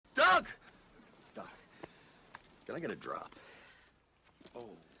Can I get a drop? Oh,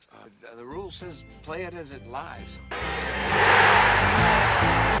 the rule says play it as it lies.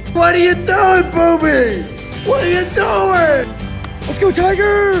 What are you doing, Booby? What are you doing? Let's go,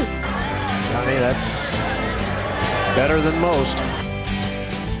 Tiger! Johnny, that's better than most.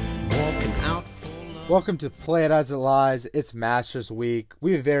 Welcome to Play It As It Lies. It's Masters Week.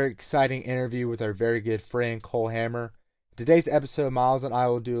 We have a very exciting interview with our very good friend Cole Hammer. Today's episode, Miles and I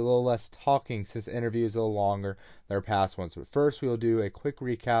will do a little less talking since the interview is a little longer than our past ones. But first, we will do a quick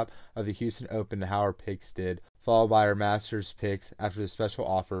recap of the Houston Open and how our picks did, followed by our Masters picks after the special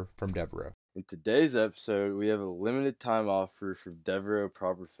offer from Devereaux. In today's episode, we have a limited time offer from Devereaux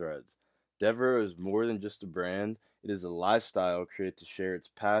Proper Threads. Devereaux is more than just a brand. It is a lifestyle created to share its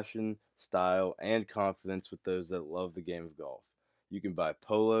passion, style, and confidence with those that love the game of golf. You can buy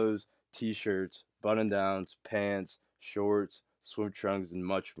polos, t-shirts, button-downs, pants, shorts, swim trunks, and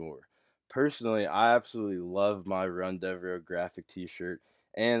much more. Personally, I absolutely love my Run Devereaux graphic t-shirt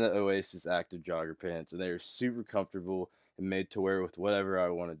and the Oasis Active Jogger pants, and they are super comfortable and made to wear with whatever I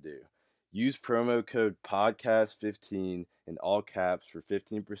want to do. Use promo code PODCAST15 in all caps for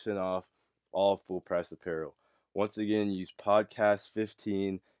 15% off all full-price apparel. Once again, use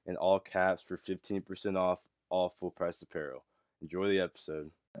PODCAST15 in all caps for 15% off all full-price apparel. Enjoy the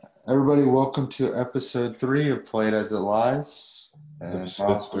episode. Everybody, welcome to episode 3 of Play It As It Lies.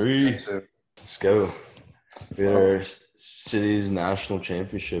 Episode 3. Let's go. We had our city's national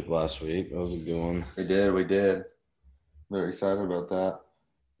championship last week. That was a good one. We did. Very excited about that.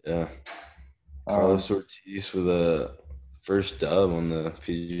 Yeah. Carlos Ortiz with a first dub on the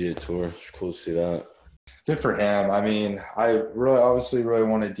PGA Tour. It's cool to see that. Good for him. I mean, I really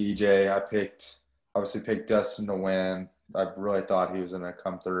wanted DJ. I picked Dustin to win. I really thought he was going to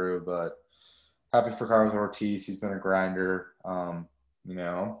come through, but happy for Carlos Ortiz. He's been a grinder. I'm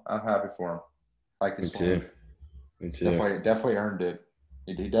happy for him. Like his Me too. Definitely earned it.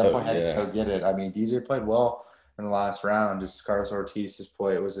 He definitely had to go get it. I mean, DJ played well in the last round. Just Carlos Ortiz's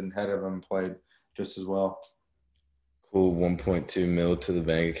play was ahead of him, played just as well. Cool 1.2 mil to the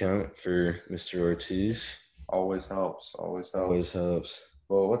bank account for Mr. Ortiz. Always helps.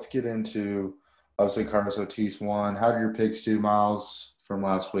 Well, let's get into, obviously, Carlos Ortiz won. How did your picks do, Miles, from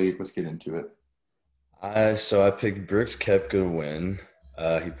last week? Let's get into it. So I picked Brooks Koepka to win.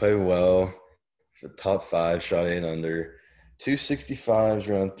 He played well for top 5, shot 8 under. 265s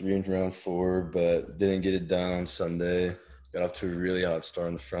round 3 and round 4, but didn't get it done on Sunday. Got off to a really hot start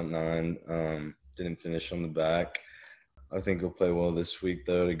on the front 9. Didn't finish on the back. I think he'll play well this week,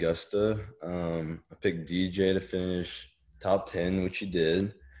 though, at Augusta. I picked DJ to finish top 10, which he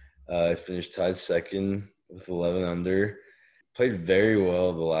did. I finished tied second with 11 under. Played very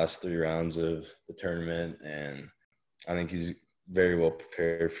well the last 3 rounds of the tournament, and I think he's very well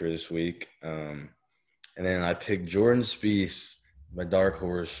prepared for this week. And then I picked Jordan Spieth, my dark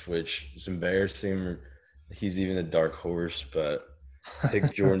horse, which is embarrassing. He's even a dark horse, but I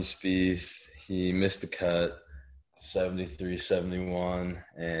picked Jordan Spieth. He missed the cut. 73-71,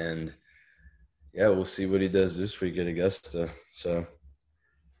 and we'll see what he does this week at Augusta. So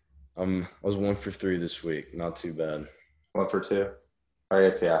I was 1 for 3 this week, not too bad. 1 for 2. I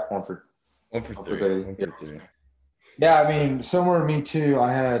guess 1 for 3. Yeah, I mean, somewhere me too.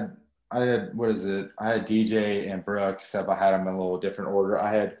 I had what is it? I had DJ and Brooks, except I had them in a little different order.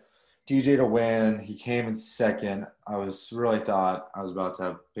 I had DJ to win. He came in second. I really thought I was about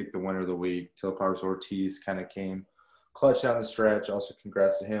to pick the winner of the week till Carlos Ortiz kind of came clutch down the stretch. Also,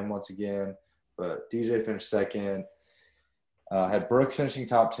 congrats to him once again. But DJ finished second. Had Brooks finishing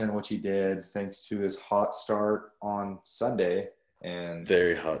top 10, which he did, thanks to his hot start on Sunday. And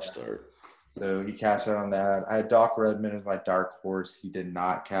very hot start. So he cashed out on that. I had Doc Redman as my dark horse. He did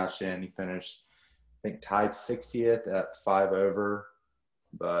not cash in. He finished, I think, tied 60th at 5 over.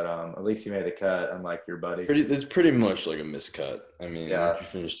 But at least he made the cut, unlike your buddy. It's pretty much like a miscut. I mean, yeah. You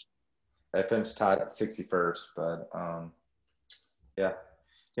finished. I finished tied at 61st, but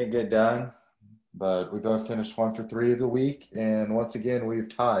didn't get done. But we both finished 1 for 3 of the week, and once again we've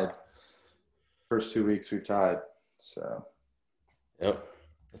tied. First 2 weeks we've tied. So. Yep,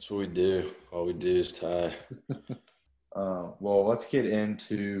 that's what we do. All we do is tie. Well, let's get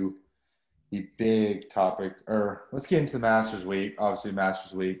into the big topic, or let's get into the Masters Week. Obviously,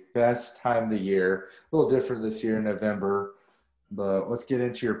 Masters Week, best time of the year. A little different this year in November, but let's get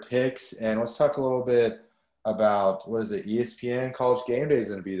into your picks, and let's talk a little bit about, ESPN College Game Day is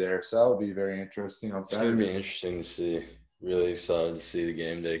going to be there, so that will be very interesting on Saturday. It's going to be interesting to see. Really excited to see the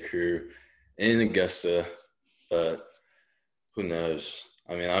Game Day crew in Augusta, but who knows?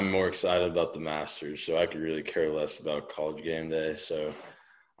 I mean, I'm more excited about the Masters, so I could really care less about College Game Day, so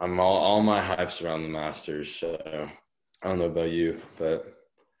all my hype's around the Masters. So I don't know about you, but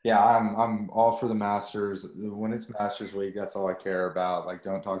Yeah, I'm all for the Masters. When it's Masters week, that's all I care about. Like,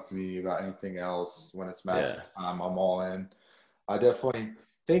 don't talk to me about anything else. When it's Masters time, I'm all in. I definitely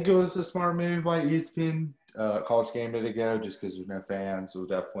think it was a smart move by ESPN, College Game Day to go, just because there's no fans. Will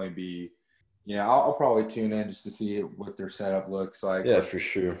definitely be, I'll probably tune in just to see what their setup looks like. yeah, for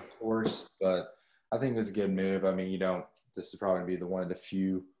sure. Of course, but I think it was a good move. I mean, this is probably be one of the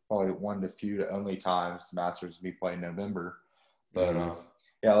few to only times the Masters will be played in November. But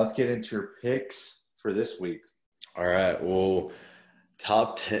yeah, let's get into your picks for this week. All right. Well,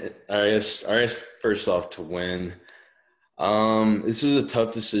 top 10. I guess first off to win. This is a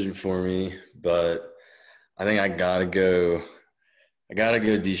tough decision for me, but I think I gotta go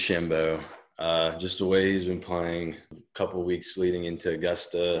DeChambeau. Just the way he's been playing a couple weeks leading into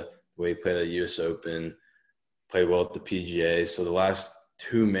Augusta, the way he played at the U.S. Open, played well at the PGA. So the last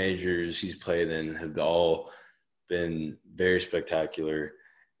two majors he's played in have all been very spectacular,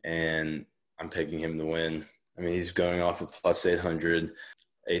 and I'm picking him to win. I mean, he's going off at plus 800,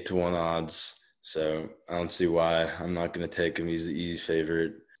 8-1 odds. So I don't see why I'm not going to take him. He's the easy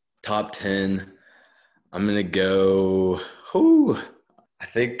favorite. Top 10, I'm going to go I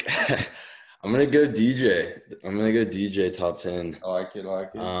think I'm going to go DJ. I'm going to go DJ top 10. I like it.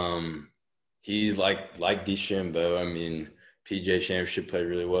 He's like DeChambeau. I mean, PGA Championship played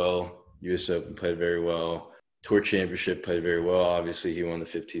really well. U.S. Open played very well. Tour Championship played very well. Obviously, he won the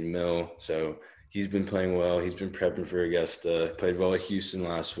 15 mil. So he's been playing well. He's been prepping for Augusta. Played well at Houston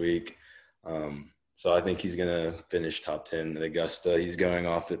last week. So I think he's going to finish top 10 at Augusta. He's going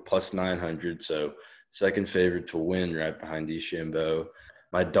off at plus 900. So second favorite to win right behind DeChambeau.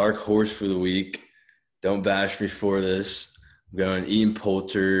 My dark horse for the week, don't bash me for this. I'm going Ian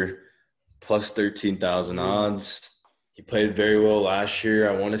Poulter, plus 13,000 odds. He played very well last year.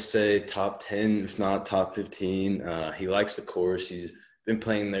 I want to say top 10, if not top 15. He likes the course. He's been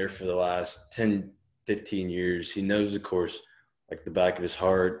playing there for the last 10, 15 years. He knows the course like the back of his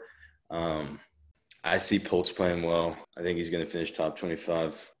heart. I see Poltz playing well. I think he's going to finish top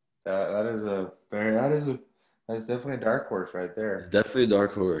 25. That's definitely a dark horse right there. Definitely a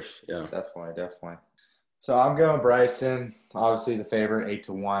dark horse. Yeah. Definitely. So I'm going Bryson, obviously the favorite,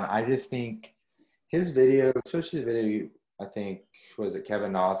 8-1. I just think his video, especially the video, I think, was it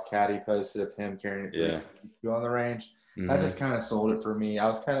Kevin Na's caddy posted of him carrying it on the range. Mm-hmm. That just kind of sold it for me. I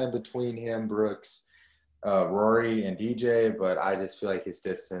was kind of between him, Brooks, Rory, and DJ, but I just feel like his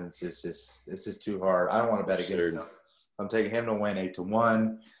distance is just too hard. I don't want to bet against him. I'm taking him to win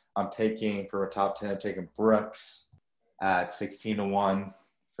 8-1. I'm taking for a top 10. I'm taking Brooks at 16-1,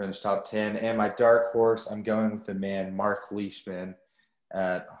 finish top 10. And my dark horse, I'm going with the man Mark Leishman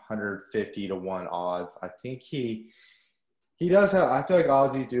at 150-1 odds. I think he does have. I feel like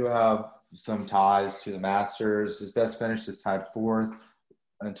Aussies do have some ties to the Masters. His best finish is tied fourth.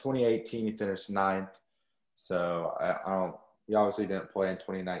 In 2018, he finished ninth. So I don't. He obviously didn't play in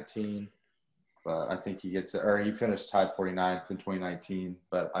 2019, but I think he finished tied 49th in 2019.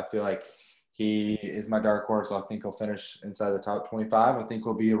 But I feel like he is my dark horse. I think he'll finish inside the top 25. I think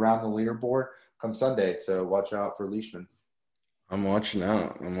he'll be around the leaderboard come Sunday. So watch out for Leishman. I'm watching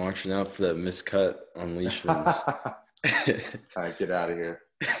out. For that miscut on Leishman. All right, get out of here.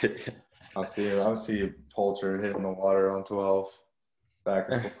 I'll see you Poulter hitting the water on 12. Back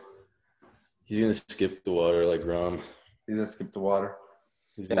and forth. He's going to skip the water like Rahm. He's going to skip the water.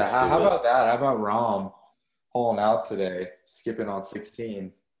 How about that? How about Rahm pulling out today, skipping on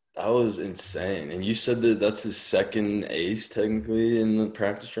 16? That was insane. And you said that's his second ace technically in the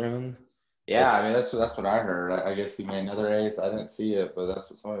practice round? Yeah, I mean, that's what I heard. I guess he made another ace. I didn't see it, but that's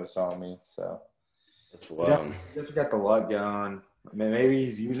what somebody was telling me. So that's wild. I guess we got the luck going. I mean, maybe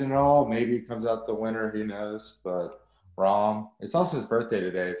he's using it all. Maybe he comes out the winner. Who knows? But Rahm, it's also his birthday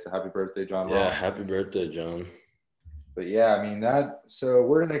today, so happy birthday, John Rahm. Yeah, happy birthday, John. But yeah, I mean so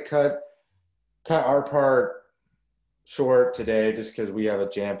we're gonna cut our part short today just because we have a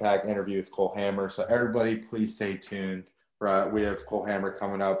jam-packed interview with Cole Hammer. So everybody, please stay tuned. Right, we have Cole Hammer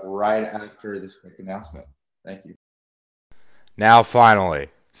coming up right after this quick announcement. Thank you. Now finally,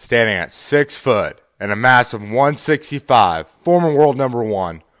 standing at 6 foot and a mass of 165, former world number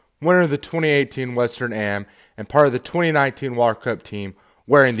 1, winner of the 2018 Western Am, and part of the 2019 Walker Cup team,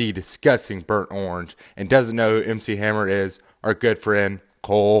 wearing the disgusting burnt orange, and doesn't know who MC Hammer is, our good friend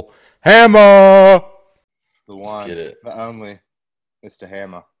Cole Hammer. The one, the only, Mr.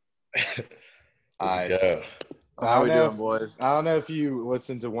 Hammer. Let's go. How we doing, boys? I don't know if you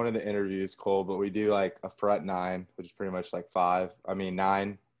listened to one of the interviews, Cole, but we do like a front 9, which is pretty much like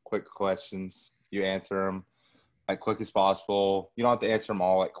 9 quick questions. You answer them. like quick as possible. You don't have to answer them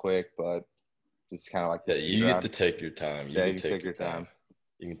all like quick, but it's kind of like the Yeah, speed you round. get to take your time. Yeah, you can take your time.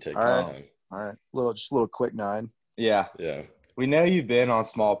 You can take All your right. time. All right. Just a little quick 9. Yeah. Yeah. We know you've been on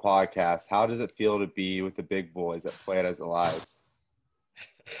small podcasts. How does it feel to be with the big boys at Play It As It Lies?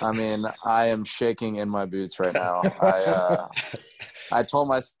 I mean, I am shaking in my boots right now. I told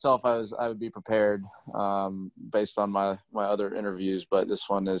myself I would be prepared based on my other interviews, but this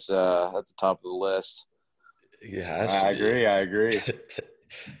one is at the top of the list. It has I to be. agree.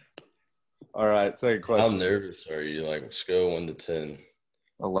 All right, second How question. nervous are you? Like, scale 1 to 10.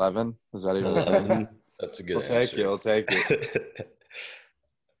 11? Is that even 11. That's a good We'll answer. take it.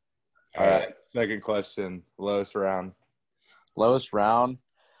 All right, second question. Lowest round. Lowest round?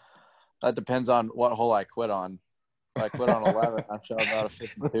 That depends on what hole I quit on. If I quit on 11, I shot about a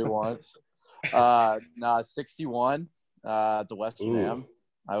 52 once. 61 at the Western Am.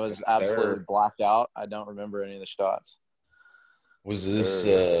 I was absolutely blacked out. I don't remember any of the shots. Was this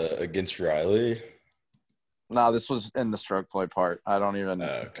against Riley? No, this was in the stroke play part. I don't even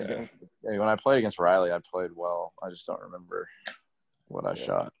okay. When I played against Riley, I played well. I just don't remember what I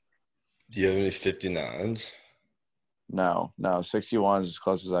shot. Do you have any 59s? No. 61 is as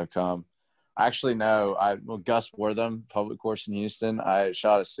close as I've come. Actually, no. Gus Wortham, public course in Houston, I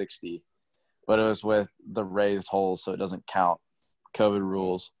shot a 60, but it was with the raised holes, so it doesn't count. COVID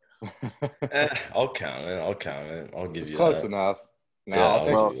rules. I'll count it. I'll give you close that. enough. No, Yeah, I'll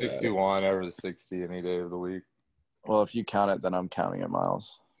take I'll the 61 over the 60 any day of the week. Well, if you count it, then I'm counting it,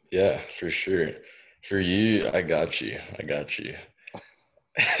 Miles. Yeah, for sure. For you, I got you.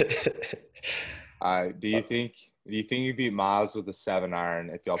 All right. Do you think you beat Miles with a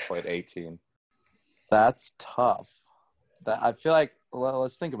 7-iron if y'all played 18? That's tough. I feel like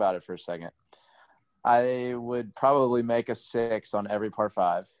let's think about it for a second. I would probably make a 6 on every par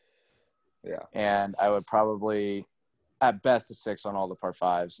 5. Yeah. And I would probably, at best, a 6 on all the par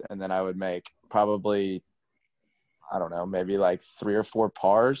 5s. And then I would make probably, I don't know, maybe like 3 or 4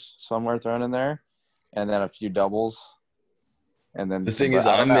 pars somewhere thrown in there. And then a few doubles. And then the thing is,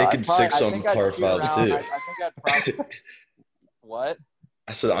 I'm making 6 on par 5s too. I think I'd probably – what?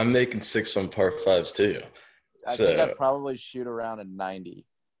 I said I'm making 6 on par 5s too. I think I'd probably shoot around a 90,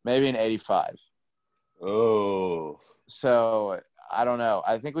 maybe an 85. Oh. So I don't know.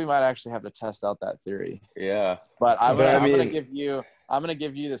 I think we might actually have to test out that theory. Yeah. But I'm gonna give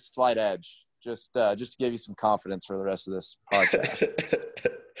you the slight edge, just to give you some confidence for the rest of this podcast.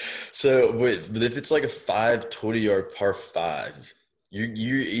 So wait, but if it's like a 520-yard par 5, you're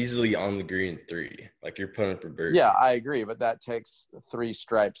easily on the green 3. Like you're putting up a birdie. Yeah, I agree, but that takes 3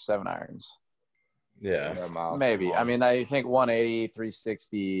 stripes, 7-irons. Yeah. Maybe. I mean, I think 180,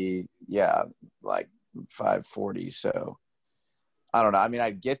 360, yeah, like 540. So I don't know. I mean,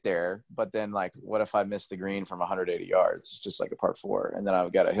 I'd get there, but then like, what if I miss the green from 180 yards? It's just like a par 4, and then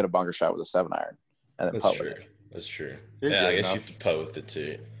I've got to hit a bunker shot with a 7-iron, and then putt with it. That's true. Yeah, I guess you have to putt with it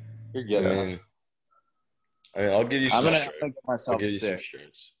too. You're good. I mean, I'll give you some. I'm gonna give myself 6.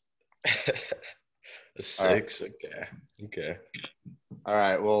 A 6, okay. All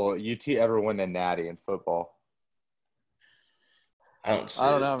right. Will UT ever win a natty in football? I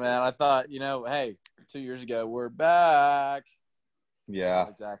don't know, man. I thought, hey, 2 years ago, we're back. Yeah.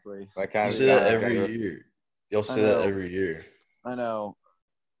 Exactly. You say that every year. You'll say that every year. I know.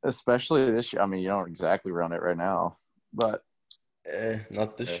 Especially this year. I mean, you don't exactly run it right now, but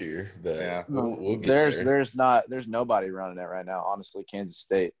not this year, but yeah. We'll get there. There's nobody running it right now. Honestly, Kansas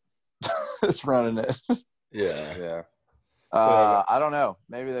State is running it. Yeah. I don't know.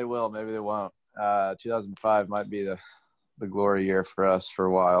 Maybe they will. Maybe they won't. 2005 might be the glory year for us for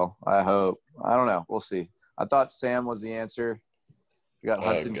a while. I hope. I don't know. We'll see. I thought Sam was the answer. We got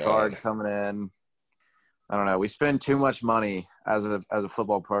Hudson Card coming in. I don't know. We spend too much money as a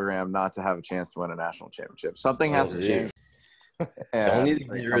football program not to have a chance to win a national championship. Something has to change. I need to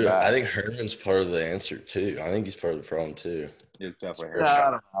get rid of. I think Herman's part of the answer too. I think he's part of the problem too. It's definitely Herman. Yeah,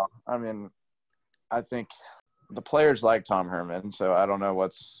 I don't know. I mean, I think the players like Tom Herman, so I don't know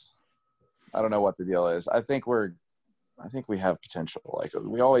what the deal is. I think we have potential. Like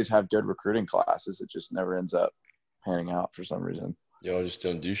we always have good recruiting classes. It just never ends up panning out for some reason. Y'all just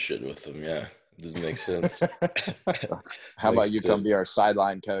don't do shit with them. Yeah, it doesn't make sense. How about you come be our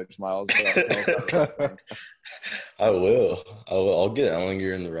sideline coach, Miles? I will. I'll get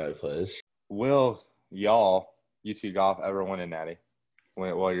Ellinger in the right place. Will y'all, UT Golf, ever win a natty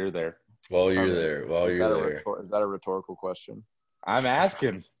while you're there? While you're there. Is that a rhetorical question? I'm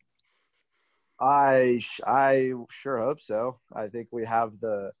asking. I sure hope so. I think we have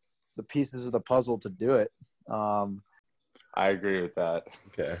the pieces of the puzzle to do it. I agree with that.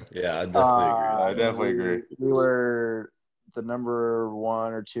 Okay. Yeah, I definitely agree. I definitely agree. We were the number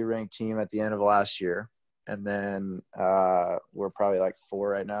 1 or 2 ranked team at the end of last year, and then we're probably like 4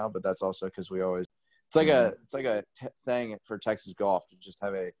 right now. But that's also because we always it's like a thing for Texas golf to just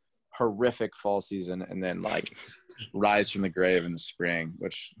have a horrific fall season and then like rise from the grave in the spring,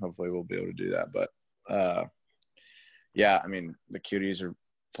 which hopefully we'll be able to do that. But yeah, I mean the Cuties are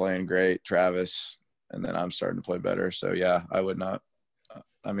playing great, Travis, and then I'm starting to play better. So yeah, I would not.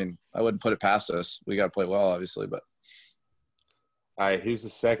 I mean, I wouldn't put it past us. We got to play well, obviously, but. All right, who's the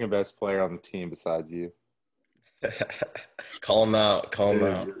second best player on the team besides you? Call him out. Call him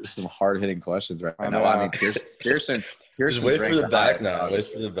out. Some hard-hitting questions right I now. know. I mean, Pearson. Just wait for the back nine. Wait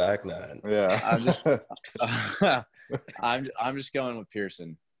for the back nine. Yeah. I'm just going with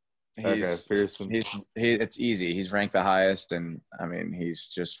Pearson. Okay, Pearson. It's easy. He's ranked the highest, and I mean, he's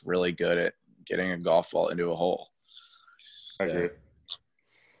just really good at getting a golf ball into a hole. I agree.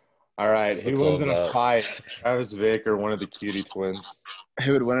 All right, who What's wins all in a about? fight? Travis Vick or one of the Cutie twins?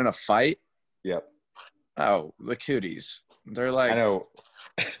 Who would win in a fight? Yep. Oh, the Cuties. They're like. I know.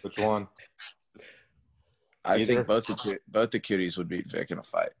 Which one? I Either? think both the Cuties would beat Vic in a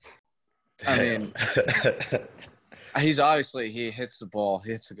fight. I mean, he hits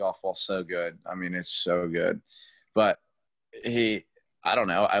the golf ball so good. I mean, it's so good. But I don't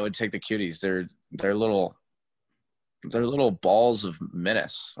know. I would take the Cuties. They're little balls of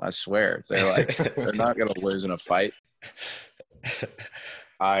menace. I swear. They're not going to lose in a fight.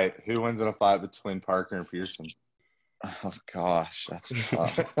 All right, who wins in a fight between Parker and Pearson? Oh gosh, that's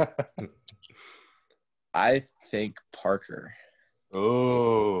tough. I think Parker.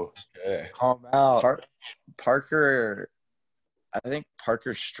 Oh, Okay. calm out. Parker. I think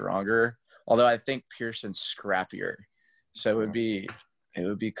Parker's stronger, although I think Pearson's scrappier. So it would be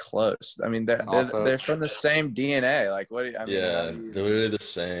close. I mean, they're from the same DNA. Like what? I mean, Yeah, they're literally the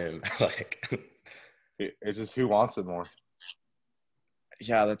same. Like, it's just who wants it more.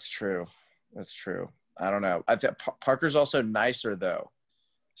 yeah, that's true. That's true. I don't know. I think Parker's also nicer though,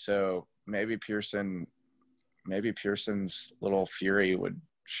 so maybe Pearson's little fury would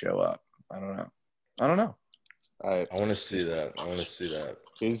show up. I don't know. All right. I want to see that.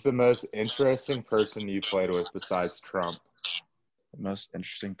 Who's the most interesting person you played with besides Trump? The most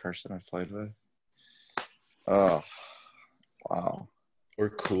interesting person I've played with. Oh, wow. Or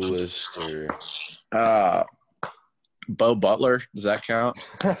coolest, or Bo Butler. Does that count?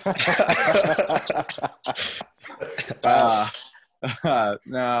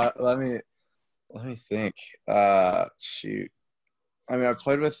 No, let me think. Shoot. I mean, I've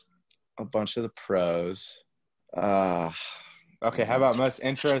played with a bunch of the pros. Okay, how about most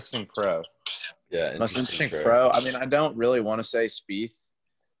interesting pro? yeah, Most interesting pro. I mean, I don't really want to say Spieth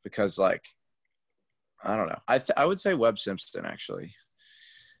because, like, I don't know. I would say Webb Simpson actually.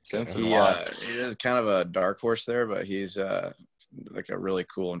 Simpson. He is kind of a dark horse there, but he's like a really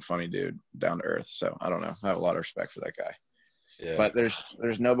cool and funny dude, down to earth. So I don't know. I have a lot of respect for that guy. Yeah. But there's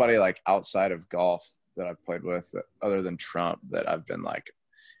nobody like outside of golf that I've played with other than Trump that I've been like,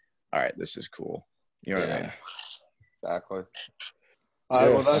 all right, this is cool. You know what I mean? Exactly. All right,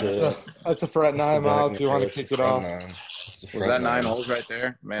 well, that's the front nine miles. You want to kick it off? Was that 9 holes right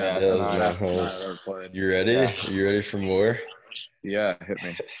there? Man, Yeah, that's that was the 9 fastest holes. I've ever played. You ready? Yeah. You ready for more? Yeah, hit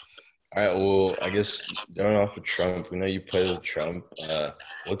me. All right. Well, I guess going off with Trump, we know you play with Trump.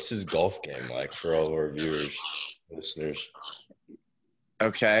 What's his golf game like for all of our viewers, listeners?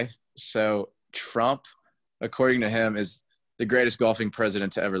 Okay, so Trump, according to him, is the greatest golfing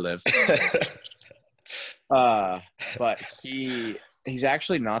president to ever live. But he's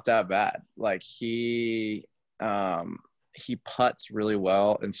actually not that bad. Like he putts really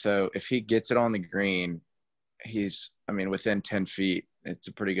well, and so if he gets it on the green, within 10 feet, it's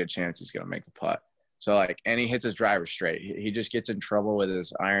a pretty good chance he's going to make the putt. So and he hits his driver straight. He just gets in trouble with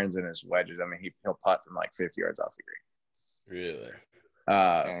his irons and his wedges. I mean, he'll putt from like 50 yards off the green. Really?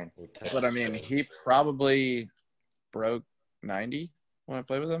 But I mean, he probably broke 90 when I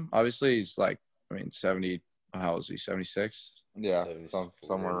played with him. Obviously, he's 70. How old is he? 76. Yeah,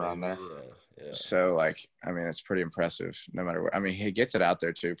 somewhere around there. Yeah. So it's pretty impressive. No matter what. I mean, he gets it out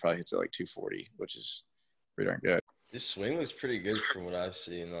there too. Probably hits it like 240, which is pretty darn good. His swing looks pretty good from what I've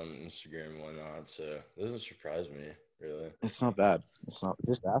seen on Instagram and whatnot. So it doesn't surprise me, really. It's not bad. It's not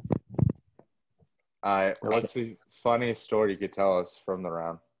just that. All right, what's the funniest story you could tell us from the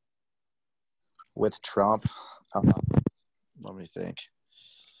round? With Trump, let me think.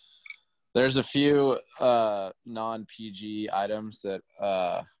 There's a few non-PG items that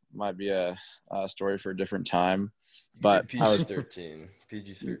might be a story for a different time. But PG-13.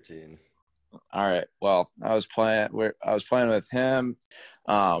 PG-13. All right. Well, I was playing with him,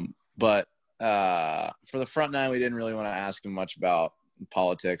 but for the front nine, we didn't really want to ask him much about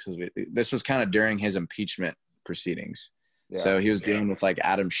politics because this was kind of during his impeachment proceedings. Yeah. So he was dealing with like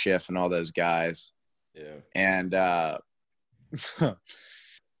Adam Schiff and all those guys. Yeah. And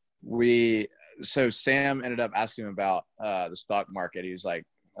so Sam ended up asking him about the stock market. He was like,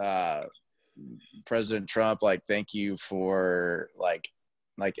 President Trump, like, thank you for like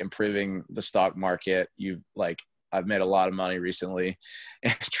improving the stock market. I've made a lot of money recently.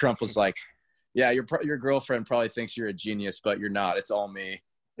 And Trump was like, yeah, your girlfriend probably thinks you're a genius, but you're not. It's all me.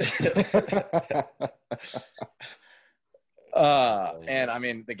 And I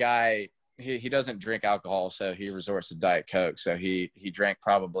mean, the guy, he doesn't drink alcohol, so he resorts to Diet Coke. So he drank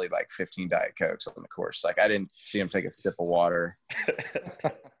probably like 15 Diet Cokes on the course. Like, I didn't see him take a sip of water.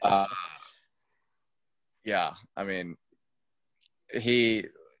 Yeah, I mean,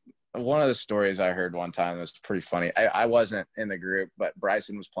 one of the stories I heard one time that was pretty funny. I wasn't in the group, but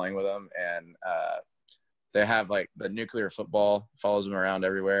Bryson was playing with them, and they have like the nuclear football follows him around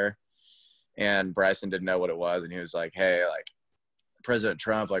everywhere. And Bryson didn't know what it was, and he was like, "Hey, like President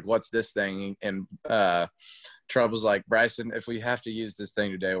Trump, like, what's this thing?" And Trump was like, "Bryson, if we have to use this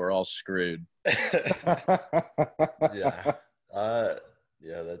thing today, we're all screwed." Yeah. That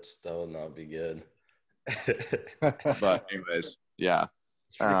would not be good. But anyways, yeah.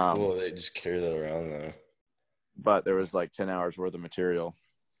 It's pretty cool. They just carry that around though. But there was like 10 hours worth of material.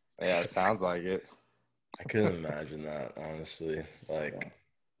 Yeah, it sounds like it. I couldn't imagine that, honestly. Like,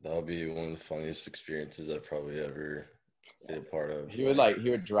 that would be one of the funniest experiences I've probably ever been a part of. He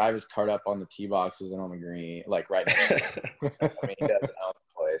would drive his cart up on the tee boxes and on the green, like right next to it. I mean, he doesn't own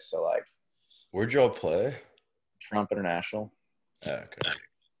the place, so like. Where'd y'all play? Trump International. Oh, okay.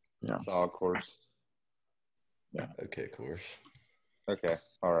 Yeah. Solid course. Yeah. Okay, course. Okay.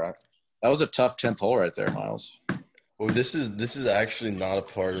 All right. That was a tough 10th hole right there, Miles. Well, this is actually not a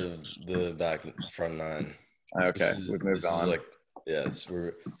part of the front nine. Okay, we've moved on. This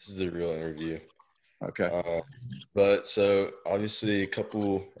is a real interview. Okay. But so obviously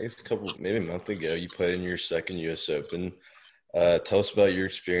maybe a month ago, you played in your second U.S. Open. Tell us about your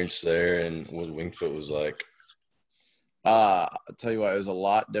experience there and what Winged Foot was like. I'll tell you what, it was a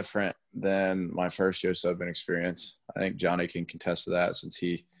lot different than my first U.S. Open experience. I think Johnny can contest to that since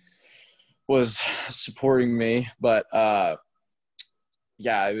he was supporting me. But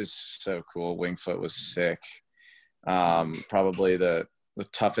yeah, it was so cool. Winged Foot was sick. Probably the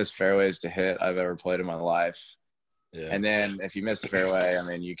toughest fairways to hit I've ever played in my life. Yeah. And then if you miss the fairway, I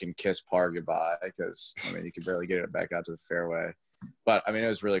mean, you can kiss par goodbye because, I mean, you can barely get it back out to the fairway. But, I mean, it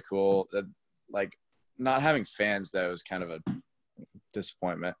was really cool. Like, not having fans, though, was kind of a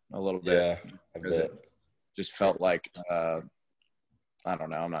disappointment a little bit. Yeah, because it just felt like, I don't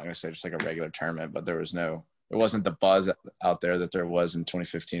know, I'm not going to say just like a regular tournament, but there wasn't the buzz out there that there was in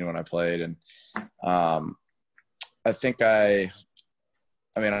 2015 when I played. And I think I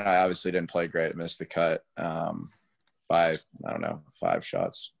obviously didn't play great. I missed the cut by, I don't know, 5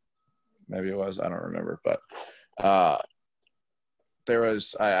 shots. Maybe it was. I don't remember. But I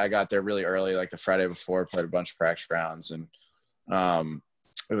got there really early, like the Friday before, played a bunch of practice rounds. And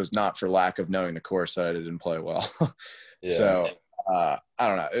it was not for lack of knowing the course that I didn't play well. Yeah. So I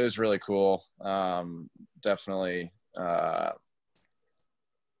don't know. It was really cool. Definitely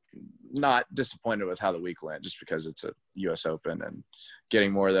not disappointed with how the week went just because it's a U.S. Open and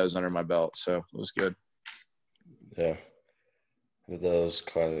getting more of those under my belt. So it was good. Yeah. That was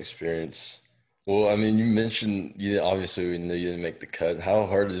quite an experience. Well, I mean, you mentioned obviously we knew you didn't make the cut. How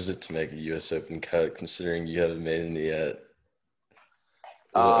hard is it to make a U.S. Open cut considering you haven't made any yet?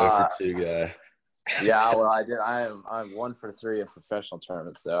 0-for-2 guy. Yeah, well, I did. I'm 1-for-3 in professional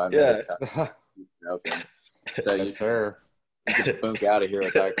tournaments, though. Open. So yes, sir. You can bunk out of here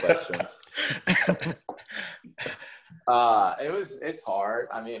with that question. It's hard.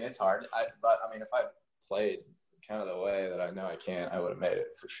 I mean, it's hard. But if I played kind of the way that I know I can, I would have made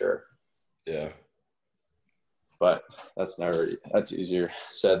it for sure. Yeah. But that's easier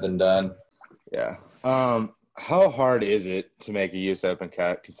said than done. Yeah. How hard is it to make a U.S. Open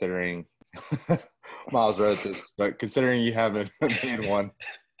cut considering Miles wrote this, but considering you haven't made one?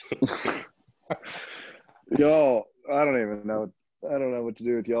 Y'all, I don't even know. I don't know what to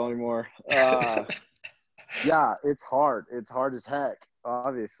do with y'all anymore. Yeah, it's hard. It's hard as heck,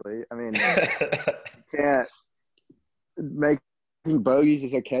 obviously. I mean, you can't making bogeys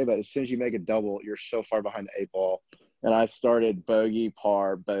is okay, but as soon as you make a double, you're so far behind the 8 ball. And I started bogey,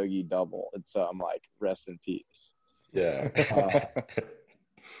 par, bogey, double. And so I'm like, rest in peace. Yeah.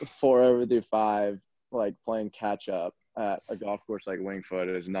 4 over through 5, like playing catch up. at a golf course like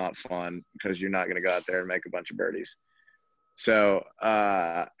Wingfoot is not fun because you're not going to go out there and make a bunch of birdies. So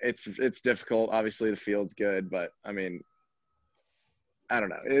it's difficult. Obviously, the field's good, but I mean, I don't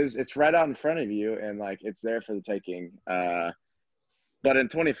know. It's right out in front of you, and like it's there for the taking. But in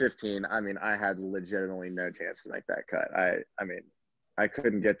 2015, I mean, I had legitimately no chance to make that cut. I mean, I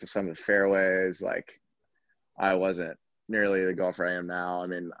couldn't get to some of the fairways. Like, I wasn't nearly the golfer I am now. I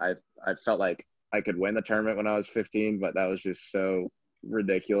mean, I felt like I could win the tournament when I was 15, but that was just so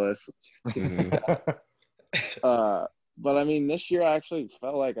ridiculous. But I mean, this year I actually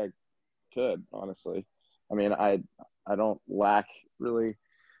felt like I could, honestly. I mean, I don't lack really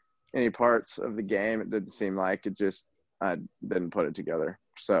any parts of the game. It didn't seem like it, just I didn't put it together.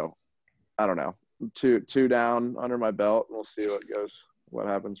 So I don't know. Two down under my belt. We'll see what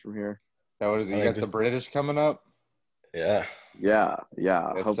happens from here. Now, what is it? You got the British coming up? Yeah. Yeah.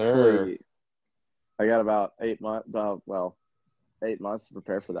 Yes, Hopefully, sir. I got about 8 months. 8 months to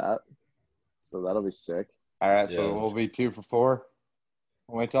prepare for that. So that'll be sick. All right, so Yeah. we'll be 2 for 4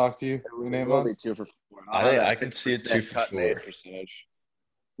 when we talk to you. It will be 2 for 4. I could see a 2 for cut 4. made percentage.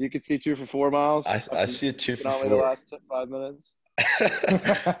 You could see 2 for 4, Miles. I see a 2 for Only 4. the last 5 minutes.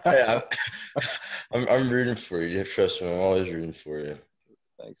 Hey, I'm rooting for you. Trust me, I'm always rooting for you.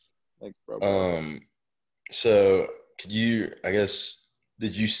 Thanks, bro. So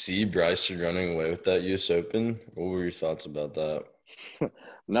did you see Bryson running away with that U.S. Open? What were your thoughts about that?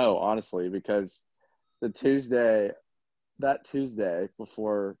 No, honestly, because that Tuesday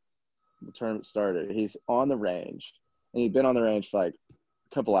before the tournament started, he's on the range, and he'd been on the range for like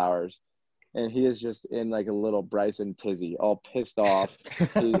a couple hours, and he is just in like a little Bryson tizzy, all pissed off.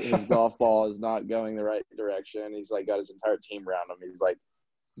 His golf ball is not going the right direction. He's like got his entire team around him. He's like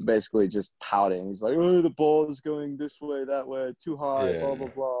basically just pouting. He's like, "Oh, the ball is going this way, that way, too high, blah blah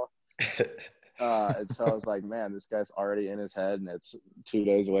blah." And so I was like, man, this guy's already in his head, and it's 2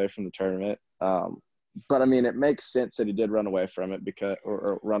 days away from the tournament. But I mean, it makes sense that he did run away from it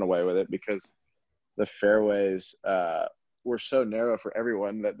or run away with it, because the fairways were so narrow for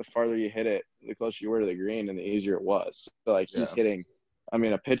everyone that the farther you hit it, the closer you were to the green, and the easier it was. So like he's hitting, I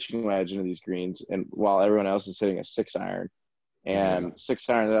mean, a pitching wedge into these greens, and while everyone else is hitting a 6-iron, and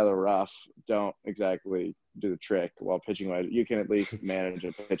 6-irons out of the rough don't exactly do the trick. While pitching wedge, you can at least manage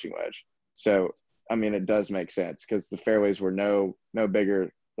a pitching wedge. So I mean, it does make sense because the fairways were no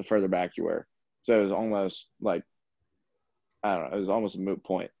bigger the further back you were. So it was almost like, I don't know, it was almost a moot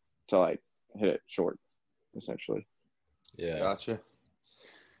point to like hit it short, essentially. Yeah. Gotcha.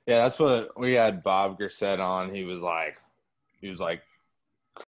 Yeah, that's what we had Bob Grissett on. He was like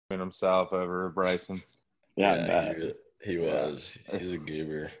himself over Bryson. Yeah, he was. He's a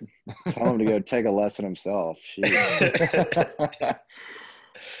goober. Tell him to go take a lesson himself.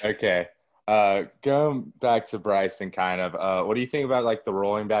 Okay. Going back to Bryson, kind of. What do you think about like the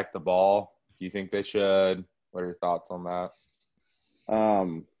rolling back the ball? Do you think they should? What are your thoughts on that?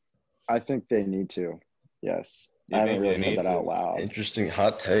 I think they need to. Yes. You I haven't think really they said need that to? out loud. Interesting.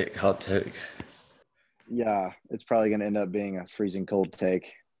 Hot take. Yeah, it's probably going to end up being a freezing cold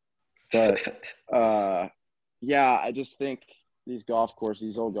take. But, yeah, I just think these old golf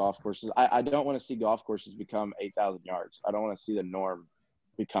courses, I don't want to see golf courses become 8,000 yards. I don't want to see the norm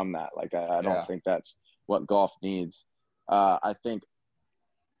become that. Like, I don't think that's what golf needs. I think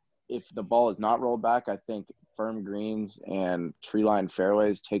if the ball is not rolled back, I think firm greens and tree-lined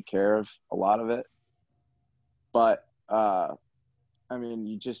fairways take care of a lot of it. But, I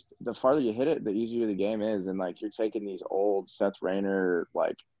mean, the farther you hit it, the easier the game is. And, like, you're taking these old Seth Rayner,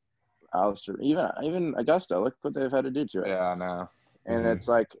 like, Alistair, even Augusta, look what they've had to do to it. Yeah, I know. And it's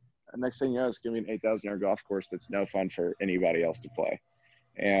like, next thing you know, it's going to be an 8,000-yard golf course that's no fun for anybody else to play.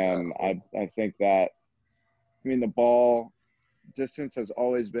 And I think that, I mean, the ball distance has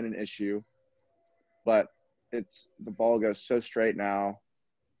always been an issue, but the ball goes so straight now.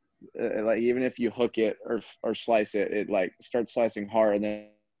 Like even if you hook it or slice it, it like starts slicing hard and then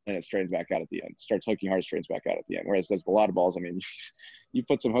it straightens back out at the end. Starts hooking hard, straightens back out at the end. Whereas there's a lot of balls. I mean, you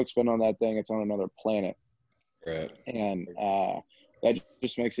put some hook spin on that thing, it's on another planet. Right. And that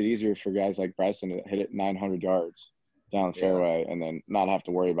just makes it easier for guys like Bryson to hit it 900 yards down the fairway and then not have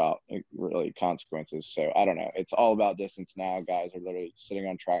to worry about really consequences. So I don't know. It's all about distance now. Guys are literally sitting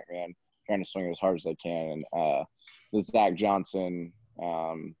on TrackMan trying to swing it as hard as they can. And the Zach Johnson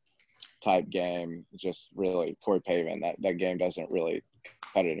type game, just really Corey Pavin, that game doesn't really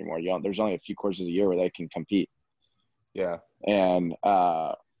cut it anymore. There's only a few courses a year where they can compete. Yeah. And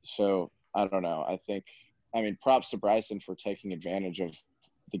so I don't know. I mean, props to Bryson for taking advantage of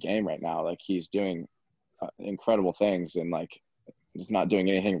the game right now. Like he's doing incredible things and like he's not doing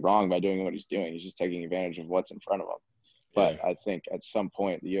anything wrong by doing what he's doing. He's just taking advantage of what's in front of him. But I think at some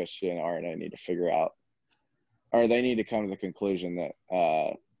point the USGA and the R&A need to figure out, or they need to come to the conclusion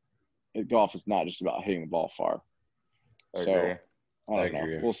that golf is not just about hitting the ball far. I So agree. I don't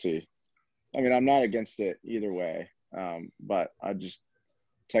know. We'll see. I mean, I'm not against it either way, but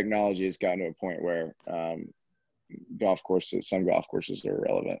technology has gotten to a point where some golf courses are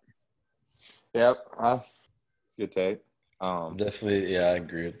irrelevant. Yep. Good take. Definitely, yeah, I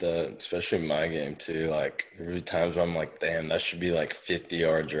agree with that. Especially in my game too. Like there were times where I'm like, damn, that should be like 50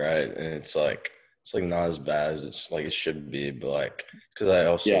 yards, right? And it's like not as bad as it's like it should be, but like because I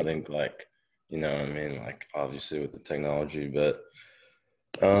also think like, you know what I mean, like obviously with the technology, but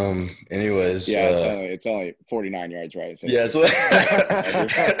anyways, it's only 49 yards, right? So yeah, it's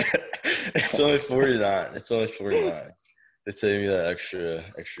only 49. It's only 49. They saved me that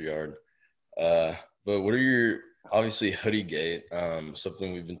extra yard. But what are your obviously hoodie gate?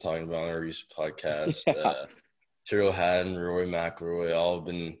 Something we've been talking about on our recent podcast. Tyrrell Hatton, Rory McIlroy, all have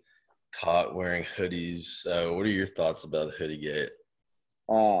been caught wearing hoodies. What are your thoughts about the hoodie gate?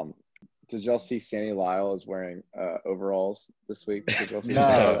 Did y'all see Sandy Lyle is wearing overalls this week? Did y'all see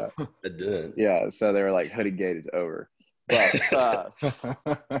No. that? I did. Yeah, so they were like, hoodie gate is over. But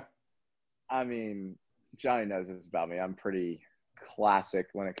I mean, Johnny knows this about me. I'm pretty classic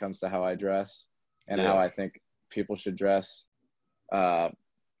when it comes to how I dress and how I think people should dress. I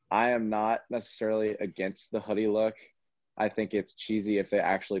am not necessarily against the hoodie look. I think it's cheesy if they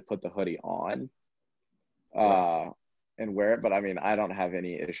actually put the hoodie on and wear it. But I mean, I don't have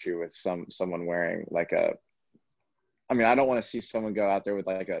any issue with someone wearing like I don't want to see someone go out there with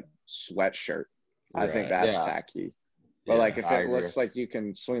like a sweatshirt. I think that's tacky. But like if it looks like you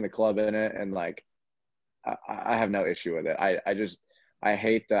can swing the club in it and like I have no issue with it. I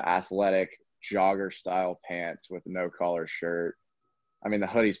hate the athletic jogger style pants with no collar shirt. I mean, the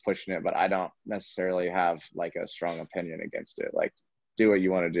hoodie's pushing it, but I don't necessarily have like a strong opinion against it. Like, do what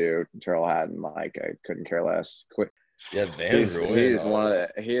you want to do. Tyrrell Hatton, like, I couldn't care less. Yeah, Van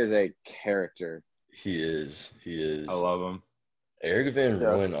Rooyen. He is a character. He is. I love him. Eric Van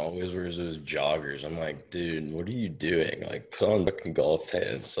Rooyen always wears those joggers. I'm like, dude, what are you doing? Like, put on fucking golf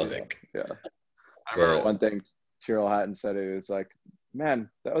pants. Like, I remember one thing Tyrrell Hatton said. It was like, man,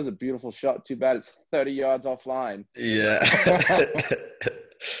 that was a beautiful shot. Too bad it's 30 yards offline. Yeah.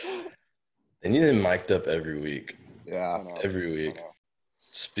 They need him mic'd up every week. Yeah. Every week.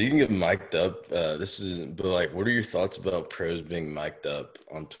 Speaking of mic'd up, but like, what are your thoughts about pros being mic'd up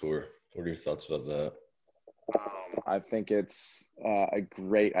on tour? What are your thoughts about that? I think it's a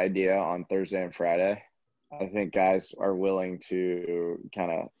great idea on Thursday and Friday. I think guys are willing to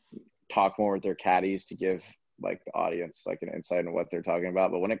kind of talk more with their caddies to give like the audience like an insight into what they're talking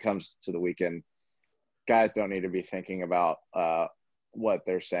about. But when it comes to the weekend, guys don't need to be thinking about what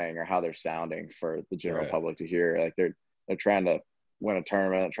they're saying or how they're sounding for the general public to hear. Like they're trying to win a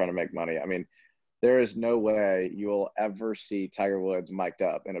tournament, trying to make money. I mean, there is no way you will ever see Tiger Woods mic'd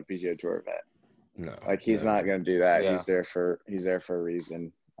up in a PGA Tour event. No, like he's not going to do that. Yeah. He's there for a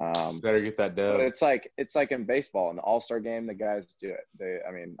reason. Better get that dub. But it's like in baseball in the All-Star game, the guys do it.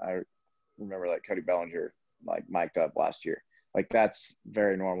 I remember like Cody Bellinger like mic'd up last year. Like that's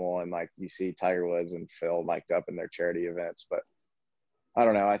very normal. And like you see Tiger Woods and Phil mic'd up in their charity events, but I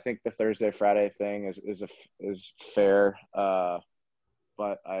don't know. I think the Thursday, Friday thing is fair.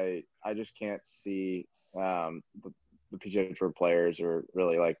 But I just can't see the PGA Tour players or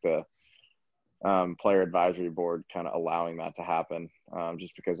really like the player advisory board kind of allowing that to happen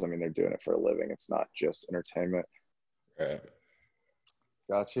just because, I mean, they're doing it for a living. It's not just entertainment. Right.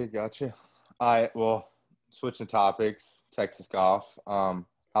 Gotcha. All right, well, switching topics, Texas golf.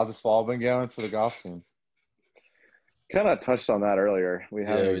 How's this fall been going for the golf team? Kind of touched on that earlier. We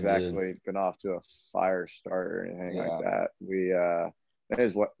haven't exactly been off to a fire start or anything like that.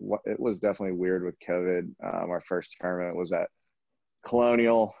 It was definitely weird with COVID. Our first tournament was at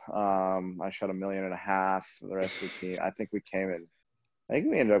Colonial. I shot $1.5 million. The rest of the team, I think we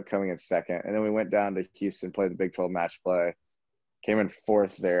ended up coming in second, and then we went down to Houston, played the Big 12 match play, came in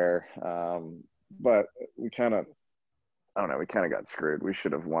fourth there. But we kind of got screwed. We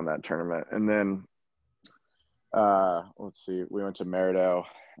should have won that tournament. And then let's see, we went to Merido.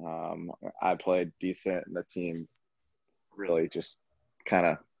 I played decent, and the team really just kind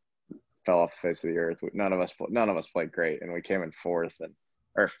of fell off the face of the earth. None of us played great, and we came in fifth,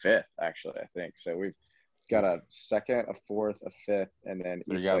 actually, I think. So we've got a second, a fourth, a fifth, and then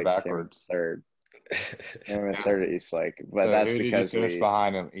so Eastlake backwards. Came in third. Came in third at Eastlake, but so that's because we finished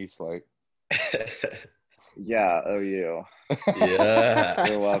behind him, Eastlake. Yeah, OU. Yeah,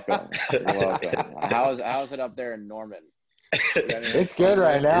 you're welcome. How's it up there in Norman? It's good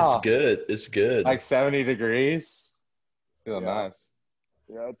right now. It's good. Like 70 degrees. Feeling Yeah. nice.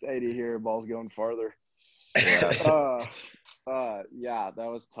 Yeah, it's 80 here. Ball's going farther. Yeah. Yeah, that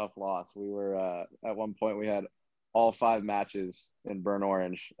was a tough loss. We were at one point we had all 5 matches in burnt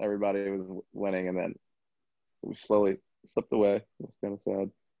orange. Everybody was winning, and then we slowly slipped away. It was kind of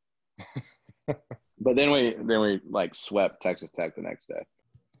sad. But then we like swept Texas Tech the next day,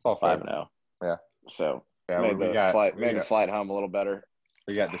 It's all fair. 5-0. Yeah. So Yeah, made we the got flight home a little better.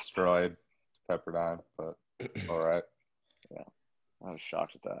 we got destroyed, Pepperdine, but all right. I was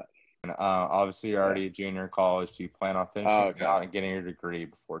shocked at that. And obviously, you're already a junior in college. Do you plan on finishing okay. out and getting your degree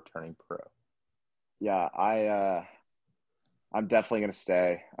before turning pro? Yeah, I'm definitely gonna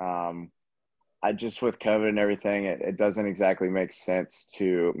stay. I just with COVID and everything, it doesn't exactly make sense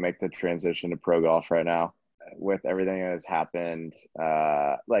to make the transition to pro golf right now. With everything that has happened,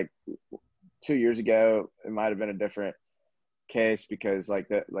 like 2 years ago, it might have been a different case because like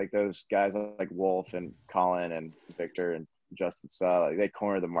those guys like Wolf and Colin and Victor and Justin Suh, like they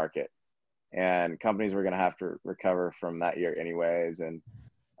cornered the market, and companies were going to have to recover from that year anyways. And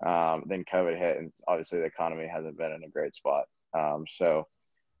then COVID hit, and obviously the economy hasn't been in a great spot. So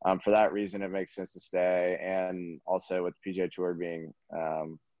for that reason, it makes sense to stay. And also with the PGA Tour being,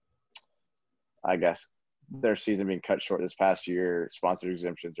 I guess, their season being cut short this past year, sponsored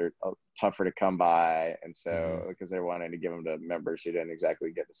exemptions are tougher to come by. And so because they're wanting to give them to members who didn't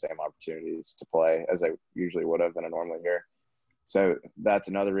exactly get the same opportunities to play as they usually would have in a normal year. So that's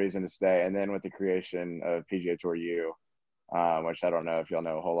another reason to stay. And then with the creation of PGA Tour U, which I don't know if y'all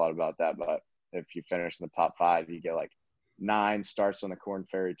know a whole lot about that, but if you finish in the top 5, you get like 9 starts on the Korn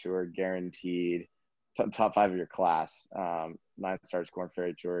Ferry Tour guaranteed, top 5 of your class, 9 starts Korn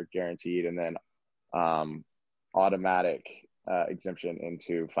Ferry Tour guaranteed, and then automatic exemption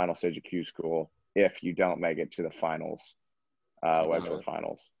into final stage of Q school if you don't make it to the finals, Web Tour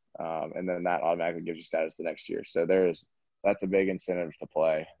finals. And then that automatically gives you status the next year. So that's a big incentive to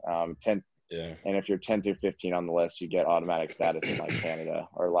play. 10, Yeah. And if you're 10 through 15 on the list, you get automatic status in like Canada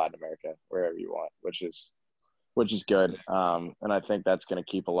or Latin America, wherever you want, which is good. And I think that's going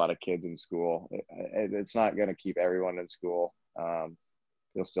to keep a lot of kids in school. It's not going to keep everyone in school.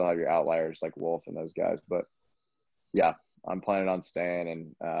 You'll still have your outliers like Wolf and those guys. But, yeah, I'm planning on staying.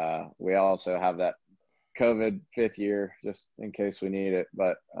 And we also have that COVID 5th year just in case we need it.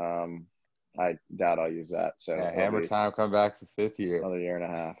 But I doubt I'll use that. So Yeah, hammer time, come back to 5th year. Another year and a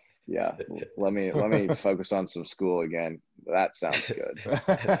half. Yeah. Let me focus on some school again. That sounds good.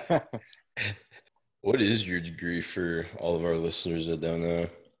 What is your degree for all of our listeners that don't know?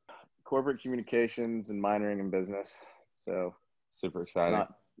 Corporate communications and minoring in business. So Super exciting.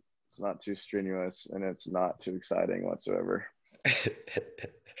 It's not too strenuous, and it's not too exciting whatsoever.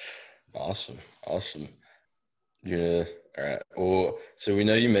 Awesome. All right. Well, so we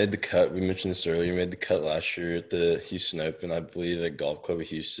know you made the cut. We mentioned this earlier. You made the cut last year at the Houston Open, I believe, at Golf Club of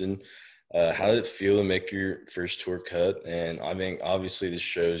Houston. How did it feel to make your first tour cut? And I think obviously this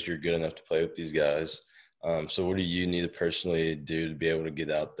shows you're good enough to play with these guys. So what do you need to personally do to be able to get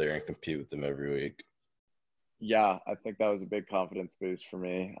out there and compete with them every week? Yeah, I think that was a big confidence boost for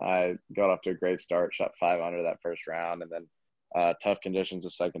me. I got off to a great start, shot 5 under that first round, and then tough conditions the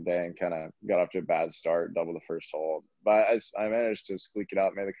second day and kind of got off to a bad start, double the first hole. But I managed to squeak it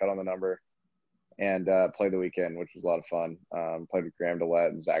out, made the cut on the number, and played the weekend, which was a lot of fun. Played with Graham DeLette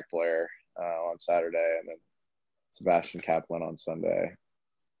and Zach Blair on Saturday, and then Sebastian Kaplan on Sunday.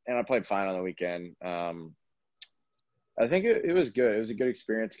 And I played fine on the weekend. I think it was good. It was a good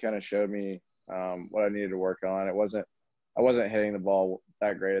experience. Kind of showed me what I needed to work on. I wasn't hitting the ball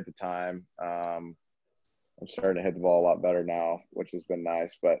that great at the time. I'm starting to hit the ball a lot better now, which has been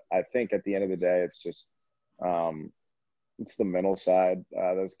nice. But I think at the end of the day, it's just it's the mental side.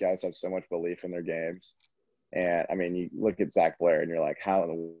 Those guys have so much belief in their games. And, I mean, you look at Zach Blair, and you're like, how in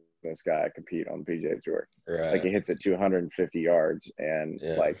the world does this guy compete on the PGA Tour? Right. Like, he hits it 250 yards, and,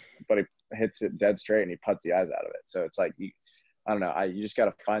 but he hits it dead straight, and he puts the eyes out of it. So it's like, I don't know. You just got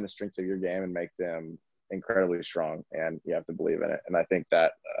to find the strengths of your game and make them incredibly strong, and you have to believe in it. And I think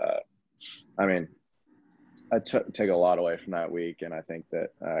that, I mean, I take a lot away from that week, and I think that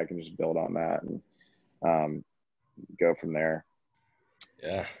I can just build on that and go from there.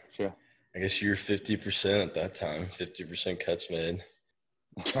 Yeah. Sure. I guess you were 50% at that time, 50% cuts made.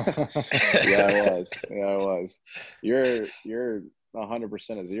 Yeah, I was. You're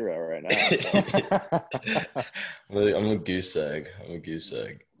 100% a zero right now. I'm a goose egg.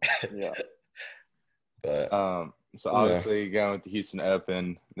 Yeah. But so obviously going with the Houston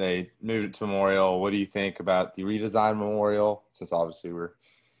Open, they moved it to Memorial. What do you think about the redesigned Memorial? Since obviously we're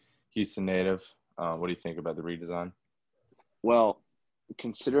Houston native, what do you think about the redesign? Well,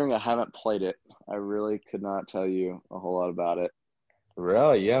 considering I haven't played it, I really could not tell you a whole lot about it.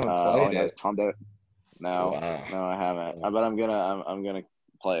 Really? You haven't All I played know is it? Tom Doak. No, Wow. no, I haven't. But I'm gonna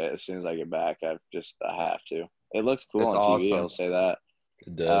play it as soon as I get back. I have to. It looks cool It's on TV. awesome. I'll say that.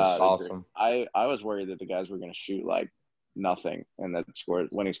 It does. Awesome. I was worried that the guys were gonna shoot like nothing, and that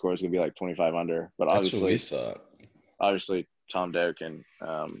winning score is gonna be like 25 under. But That's what we obviously, thought. Tom Doak and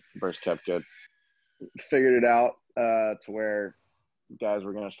Bruce Koepka figured it out to where guys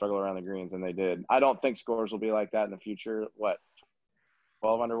were gonna struggle around the greens, and they did. I don't think scores will be like that in the future. What?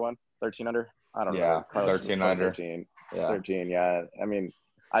 12 under one, 13 under. I don't know. Carlos 13 under. 13. Yeah. 13, yeah. I mean,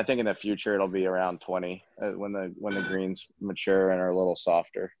 I think in the future it'll be around 20 when the greens mature and are a little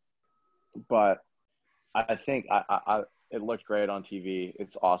softer. But I think it looked great on TV.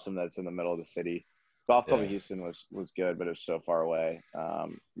 It's awesome that it's in the middle of the city. Golf Club of Houston was good, but it was so far away.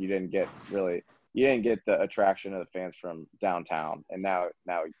 You didn't get the attraction of the fans from downtown, and now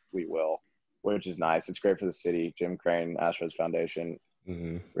we will, which is nice. It's great for the city. Jim Crane, Astros Foundation,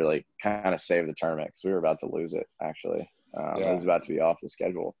 really kind of saved the tournament because we were about to lose it. Actually, it was about to be off the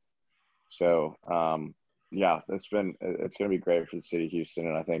schedule. So it's going to be great for the city of Houston,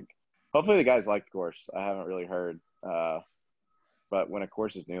 and I think hopefully the guys like the course. I haven't really heard, but when a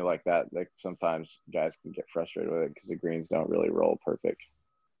course is new like that, like sometimes guys can get frustrated with it because the greens don't really roll perfect.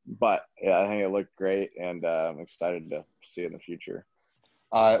 But yeah, I think it looked great, and I'm excited to see it in the future.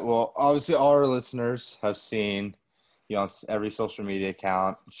 All right. Well, obviously, all our listeners have seen you on every social media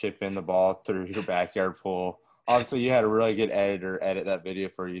account chipping the ball through your backyard pool. Obviously, you had a really good editor edit that video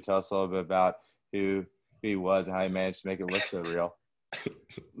for you. Tell us a little bit about who he was and how he managed to make it look so real.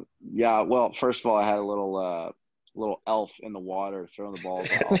 Yeah. Well, first of all, I had a little elf in the water throwing the balls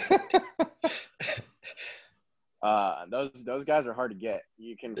out. Those guys are hard to get.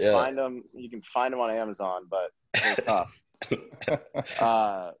 You can find them. You can find them on Amazon, but they're tough.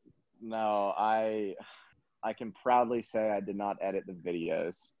 No, I can proudly say I did not edit the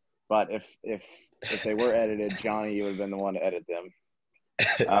videos, but if they were edited, Johnny would have been the one to edit them.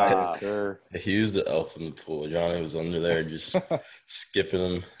 Yes, sir. He was the elf in the pool. Johnny was under there just skipping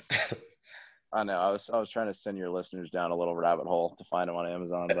him. I know. I was trying to send your listeners down a little rabbit hole to find them on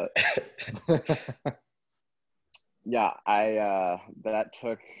Amazon, but yeah, that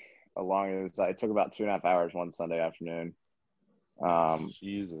took it took about 2.5 hours one Sunday afternoon.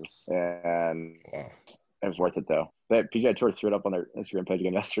 Jesus. And Wow. it was worth it though. PGA Tour threw it up on their Instagram page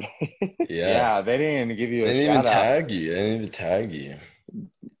again yesterday. Yeah, they didn't even give you They a didn't shout even out. tag you. They didn't even tag you.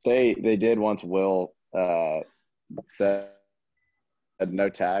 They did once. Will said no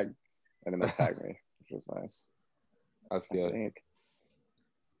tag, and then they tagged me, which was nice. That's good.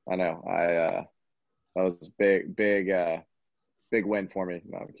 I know. That was big win for me.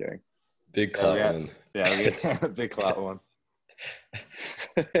 No, I'm kidding. Big clout win. Yeah, we get a big clout one.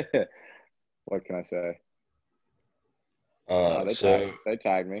 What can I say? They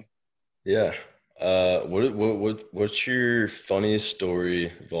tagged me. Yeah. What's your funniest story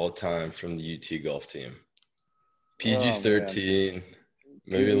of all time from the UT golf team? PG-13,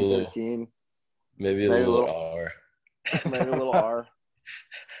 maybe PG-13, maybe a little R. Maybe a little R.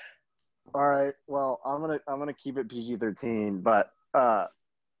 All right. Well, I'm gonna keep it PG-13, but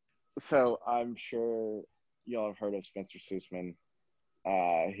so I'm sure y'all have heard of Spencer Sussman.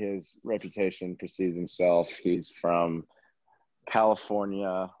 His reputation precedes himself. He's from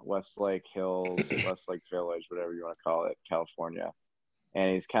California, Westlake Hills, Westlake Village, whatever you want to call it, California.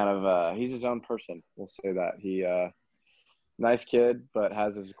 And he's kind of he's his own person. We'll say that. He nice kid, but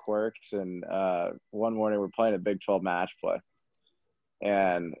has his quirks. And one morning we're playing a Big 12 match play,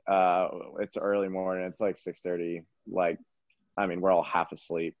 and it's early morning. It's like 6:30. Like, I mean, we're all half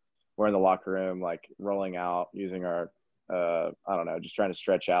asleep. We're in the locker room, like rolling out, using our I don't know, just trying to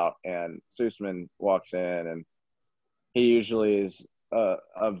stretch out. And Sussman walks in, and he usually is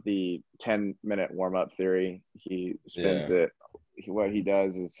of the 10-minute warm-up theory. He spins it. What he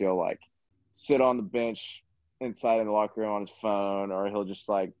does is he'll like sit on the bench inside in the locker room on his phone, or he'll just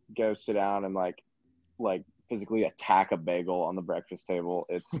like go sit down and like physically attack a bagel on the breakfast table.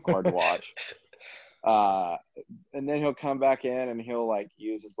 It's hard to watch. And then he'll come back in and he'll like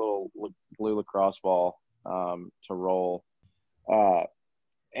use his little blue lacrosse ball to roll.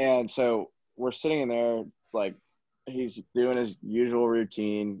 And so we're sitting in there, like, he's doing his usual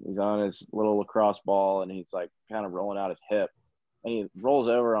routine. He's on his little lacrosse ball and he's like kind of rolling out his hip, and he rolls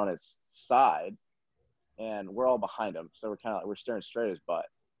over on his side, and we're all behind him. So we're staring straight at his butt,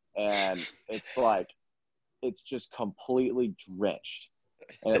 and it's just completely drenched.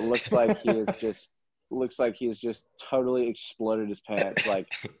 And it looks like he has just totally exploded his pants. Like,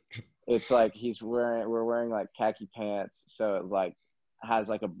 it's like we're wearing like khaki pants. So like, has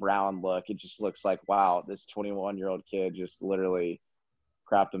like a brown look. It just looks like, wow, this 21-year-old kid just literally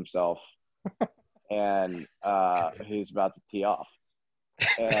crapped himself. And he's about to tee off.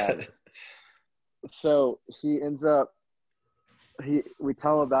 And so he ends up, we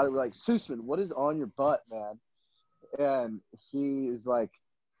tell him about it. We're like, Sussman, what is on your butt, man? And he is like,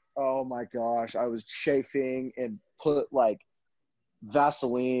 oh my gosh, I was chafing and put like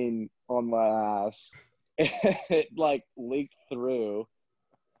Vaseline on my ass. It like leaked through.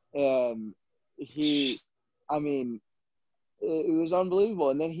 And it was unbelievable.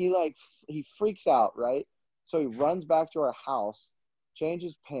 And then he freaks out, right? So he runs back to our house,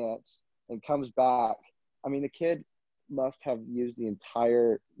 changes pants, and comes back. I mean, the kid must have used the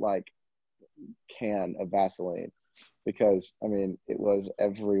entire like can of Vaseline, because I mean it was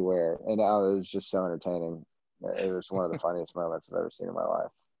everywhere, and it was just so entertaining. It was one of the funniest moments I've ever seen in my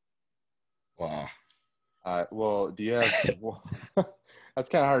life. Wow. Well, do you have? Well, that's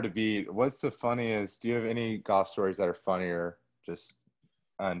kind of hard to beat. What's the funniest? Do you have any golf stories that are funnier, just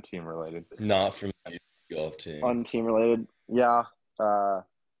un-team related? Not from my golf team. On team related, yeah. John,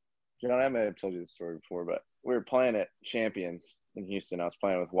 I may have told you this story before, but we were playing at Champions in Houston. I was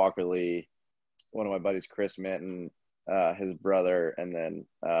playing with Walker Lee, one of my buddies, Chris Minton, his brother, and then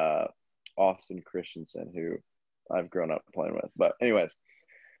Austin Christensen, who I've grown up playing with. But anyways,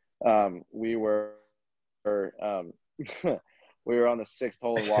 we were we were on the 6th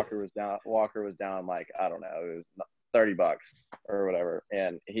hole, and Walker was down like, I don't know, it was $30 or whatever,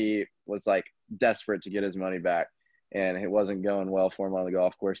 and he was like desperate to get his money back, and it wasn't going well for him on the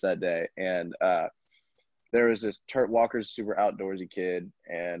golf course that day. And there was this Walker's a super outdoorsy kid,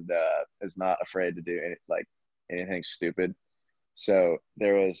 and is not afraid to do anything stupid. So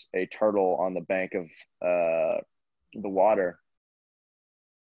there was a turtle on the bank of the water.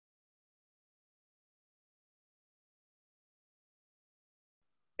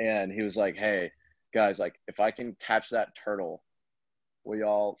 And he was like, hey, guys, like, if I can catch that turtle, will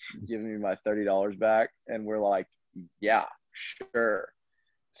y'all give me my $30 back? And we're like, yeah, sure.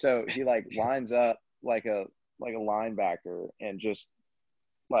 So he like lines up like a linebacker and just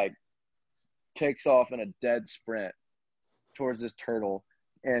like takes off in a dead sprint towards this turtle,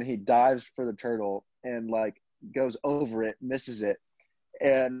 and he dives for the turtle and like goes over it, misses it,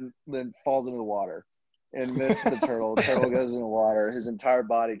 and then falls into the water and misses the turtle. The turtle goes in the water. His entire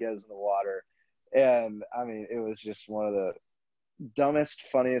body goes in the water. And I mean, it was just one of the dumbest,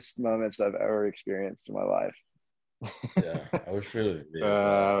 funniest moments I've ever experienced in my life. Yeah, I wish we had a video.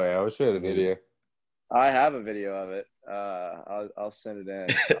 Yeah, I wish we had a video. I have a video of it. I'll send it in.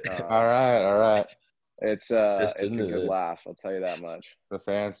 All right. It's a good laugh. I'll tell you that much. The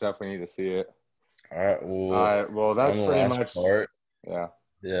fans definitely need to see it. All right. Well, that's on the pretty last much part. Yeah.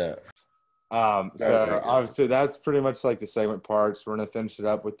 Yeah. So obviously that's pretty much like the segment parts. We're gonna finish it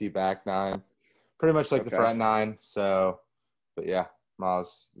up with the back nine, pretty much like the front nine. So, but yeah,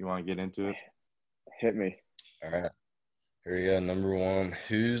 Miles, you want to get into it? Hit me. All right. Here we go. Number 1.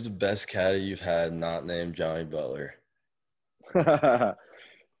 Who's the best caddy you've had not named Johnny Butler?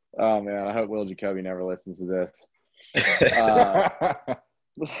 Oh man, I hope Will Jacoby never listens to this.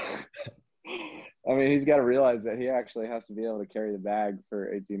 I mean, he's got to realize that he actually has to be able to carry the bag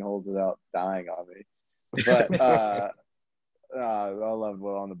for 18 holes without dying on me. But I loved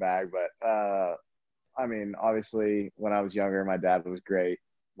Will on the bag. But I mean, obviously, when I was younger, my dad was great.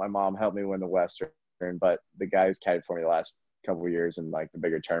 My mom helped me win the Western, but the guy who's caddied for me the last couple of years in like the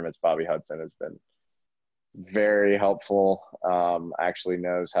bigger tournaments, Bobby Hudson, has been very helpful. Actually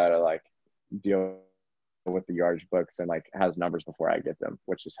knows how to like deal with the yardage books and like has numbers before I get them,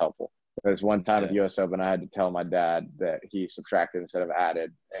 which is helpful. There's one time at the US Open, I had to tell my dad that he subtracted instead of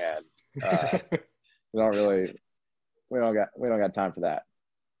added, and we don't got time for that.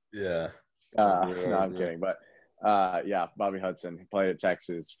 Yeah. No, I'm kidding, but yeah, Bobby Hudson, he played at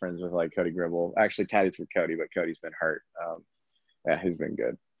Texas, friends with like Cody Gribble. Actually, caddies with Cody, but Cody's been hurt. Yeah, he's been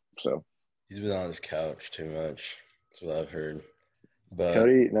good. So he's been on his couch too much. That's what I've heard. But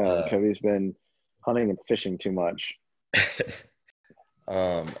Cody's been hunting and fishing too much.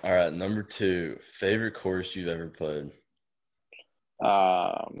 All right, number 2, favorite course you've ever played?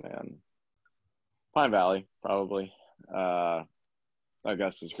 Man, Pine Valley probably.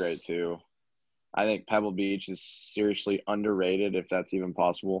 Augusta's great too. I think Pebble Beach is seriously underrated, if that's even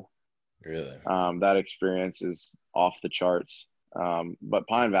possible. Really? That experience is off the charts. But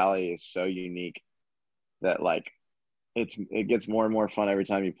Pine Valley is so unique that like it gets more and more fun every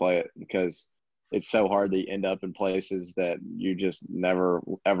time you play it, because it's so hard that you end up in places that you just never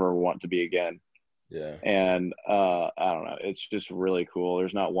ever want to be again. Yeah. And I don't know, it's just really cool.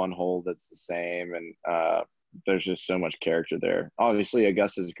 There's not one hole that's the same, and there's just so much character there. Obviously,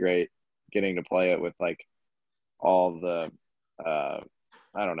 Augusta's great, getting to play it with like all the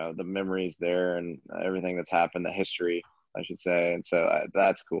I don't know, the memories there and everything that's happened, the history, I should say, and so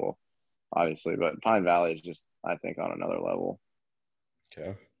that's cool, obviously. But Pine Valley is just, I think, on another level.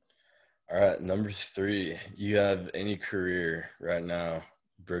 Okay. All right, number 3. You have any career right now?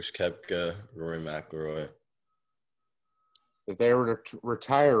 Brooks Koepka, Rory McIlroy. If they were to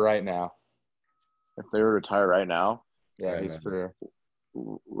retire right now, If they were to retire right now, yeah, Right his now. career.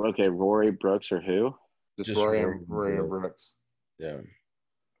 okay, Rory, Brooks, or who? Just Just Rory Rory and Rory and Brooks. Brooks. Yeah.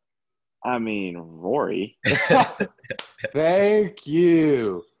 I mean, Rory. Thank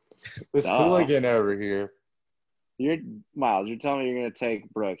you. This Duh. hooligan over here. Miles, you're telling me you're going to take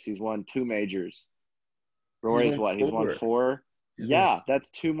Brooks. He's won 2 majors. Rory's won what? He's won 4. 4? He's Yeah, that's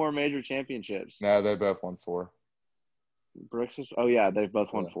 2 more major championships. No, they both won 4. Brooks is – oh, yeah, they've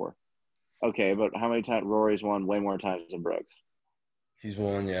both won Yeah. 4. Okay, but how many times – Rory's won way more times than Brooks. He's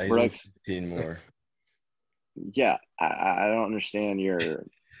won, yeah. He's Brooks. won 15 more. Yeah, I don't understand your He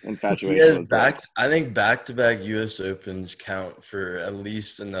infatuation has with Brooks. I think back-to-back U.S. Opens count for at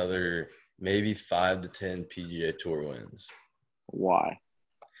least another maybe 5 to 10 PGA Tour wins. Why?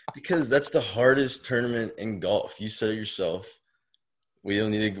 Because that's the hardest tournament in golf. You said it yourself. We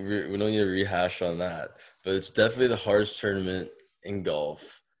don't need to rehash on that. But it's definitely the hardest tournament in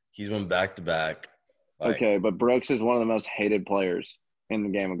golf. He's won back-to-back. Okay, but Brooks is one of the most hated players in the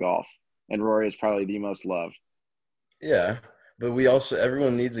game of golf, and Rory is probably the most loved. Yeah, but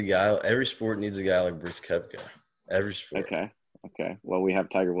everyone needs a guy. Every sport needs a guy like Brooks Koepka. Every sport. Okay. Well, we have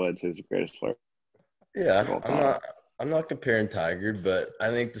Tiger Woods, who's the greatest player. Yeah, of all time. I'm not comparing Tiger, but I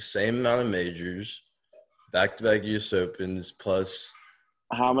think the same amount of majors, back-to-back U.S. Opens, plus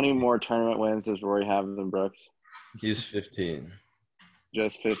How many more tournament wins does Rory have than Brooks? he's 15.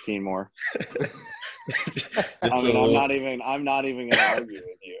 Just 15 more. Just I a mean, little- I'm not even going to argue with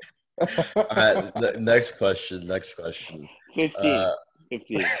you. All right, next question. 15.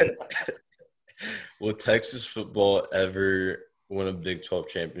 15. Will Texas football ever win a Big 12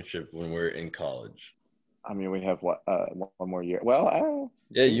 championship when we're in college? I mean, we have one more year. Well,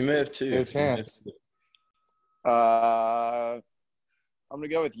 Yeah, you may have 2. Good chance. I'm going to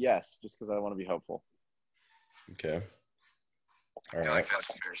go with yes, just because I want to be hopeful. Okay. All I feel right. like that's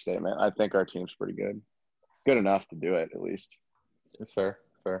a fair statement. I think our team's pretty good. Good enough to do it, at least. Yes, sir.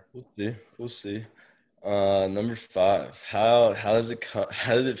 Fair. We'll see. Number 5. How does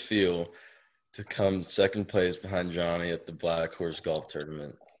it feel to come second place behind Johnny at the Black Horse Golf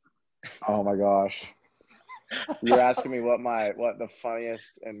Tournament? Oh, my gosh. You're asking me what the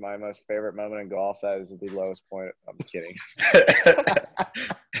funniest and my most favorite moment in golf. That is the lowest point. I'm kidding.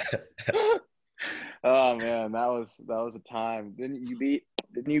 Oh man, that was a time. Didn't you beat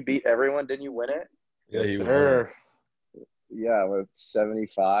everyone? Didn't you win it? Yeah, he won. Sir. Yeah, with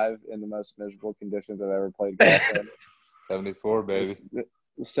 75 in the most miserable conditions I've ever played golf in. 74, baby.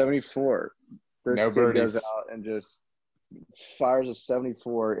 74. This No kid birdies. goes out and just fires a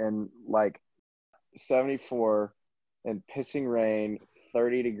 74 in like 74 and pissing rain,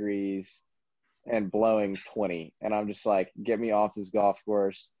 30 degrees, and blowing 20. And I'm just like, get me off this golf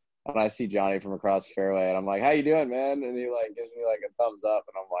course. And I see Johnny from across the fairway, and I'm like, how you doing, man? And he like gives me like a thumbs up,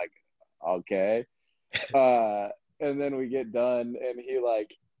 and I'm like, okay. And then we get done, and he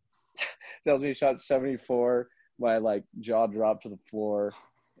like tells me he shot 74. My like jaw dropped to the floor,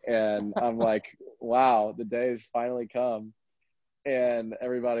 and I'm like, wow, the day has finally come. And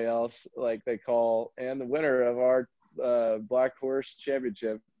everybody else, like they call, and the winner of our Black Horse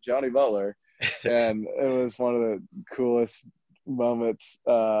Championship, Johnny Butler. And it was one of the coolest moments,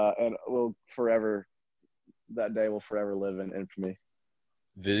 and that day will forever live in infamy.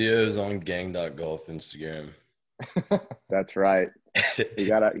 Videos on gang.golf Instagram. That's right. You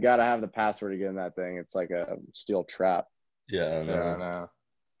gotta have the password to get in that thing. It's like a steel trap. Yeah, I know. Yeah, I know.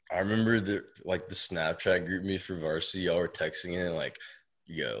 I remember the Snapchat group me for varsity. Y'all were texting it, like,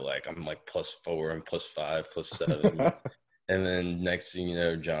 you go, like, I'm like +4, I'm +5, +7. And then next thing you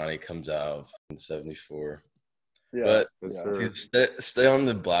know, Johnny comes out in 74. Yeah, But Yes, yeah. sir. to stay on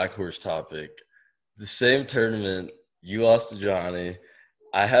the Black Horse topic, the same tournament, you lost to Johnny.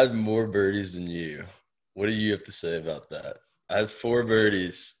 I had more birdies than you. What do you have to say about that? I had 4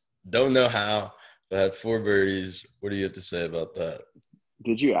 birdies. Don't know how, but I had 4 birdies. What do you have to say about that?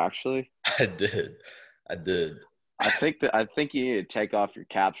 Did you actually? I did. I think you need to take off your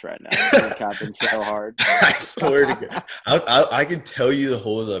caps right now. You're capping so hard. I swear to God. I can tell you the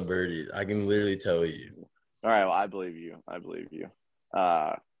holes on birdies. I can literally tell you. All right, well, I believe you.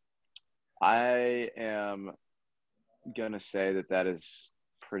 I am gonna say that is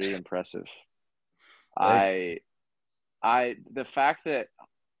pretty impressive. The fact that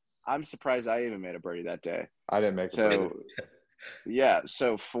I'm surprised I even made a birdie that day. I didn't make a birdie. So yeah,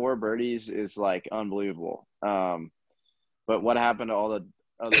 so 4 birdies is like unbelievable. But what happened to all the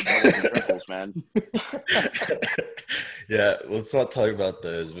other doubles and triples, man? Yeah, let's not talk about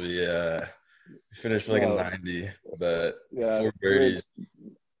those. We finished with like No. a 90, but Yeah, 4 birdies.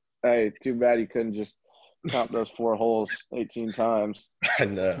 Hey, too bad you couldn't just count those 4 holes 18 times. I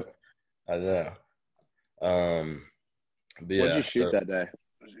know. But yeah, What'd you shoot so that day?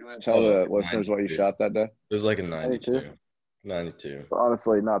 Tell the listeners what you 92. shot that day. It was like a 92. 92? 92.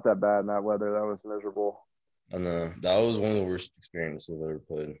 Honestly, not that bad in that weather. That was miserable. I know. That was one of the worst experiences I've ever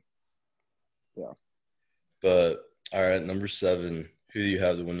played. Yeah. But, all right, number 7. Who do you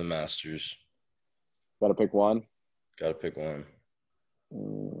have to win the Masters? Got to pick one. Got to pick one.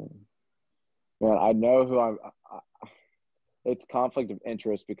 Man, I know who I'm. It's conflict of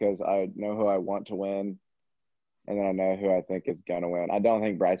interest because I know who I want to win, and then I know who I think is gonna win. I don't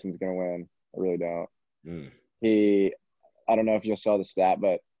think Bryson's gonna win. I really don't. I don't know if you saw the stat,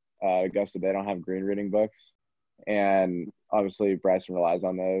 but Augusta, they don't have green reading books, and obviously Bryson relies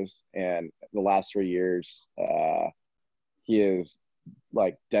on those. And the last 3 years, he is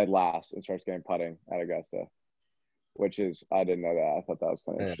like dead last and starts getting putting at Augusta, which is, I didn't know that. I thought that was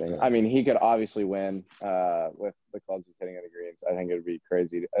kind of interesting. I mean, he could obviously win with the clubs he's hitting at the greens. I think it'll be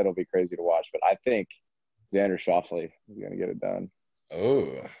crazy to watch. But I think Xander Schauffele is going to get it done.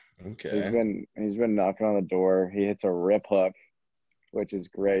 Oh, okay. He's been knocking on the door. He hits a rip hook, which is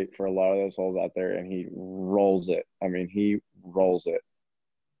great for a lot of those holes out there, and he rolls it. I mean, he rolls it.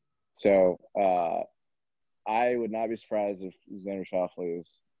 So I would not be surprised if Xander Schauffele is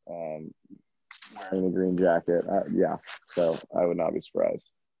wearing a green jacket. Yeah, so I would not be surprised.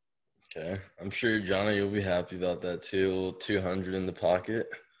 Okay. I'm sure, Johnny, you'll be happy about that too. A little 200 in the pocket.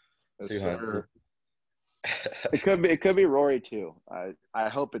 Yes, 200. It could be Rory too. I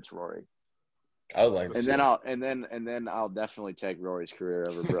hope it's Rory. I would like to And see then I'll definitely take Rory's career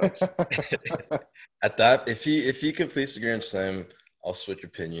over Brooks. at that. If he completes the Grand Slam, I'll switch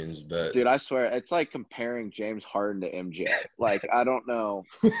opinions. But dude, I swear it's like comparing James Harden to MJ. Like, I don't know.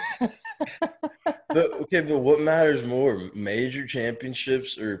 But what matters more, major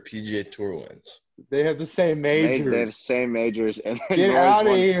championships or PGA Tour wins? They have the same majors. They have the same majors, and Get out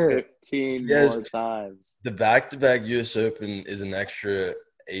of here. 15 Yes. more times. The back-to-back U.S. Open is an extra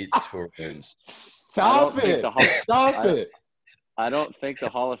 8 tour wins. Stop it! Stop it! I don't think the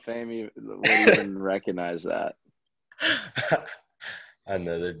Hall of Fame would even recognize that. I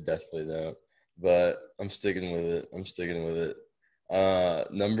know they definitely don't, but I'm sticking with it.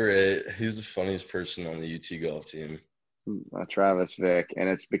 Number 8. Who's the funniest person on the UT golf team? Travis Vick, and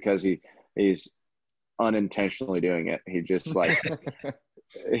it's because he's unintentionally doing it. He just like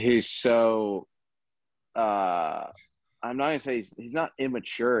he's so. I'm not gonna say he's not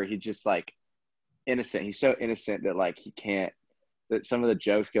immature. He's just like innocent. He's so innocent that like he can't. That some of the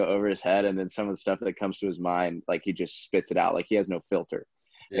jokes go over his head, and then some of the stuff that comes to his mind, like he just spits it out. Like he has no filter.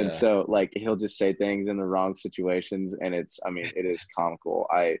 Yeah. And so like he'll just say things in the wrong situations, and it is comical.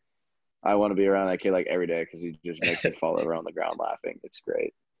 I want to be around that kid like every day because he just makes me fall over on the ground laughing. It's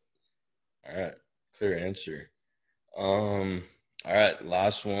great. All right, clear answer. All right,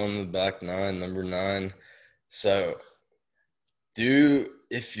 last one, the back 9, number 9. So,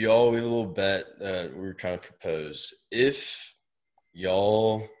 if y'all, we have a little bet that we're trying to propose. If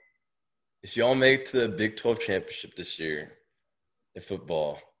y'all make it to the Big 12 championship this year in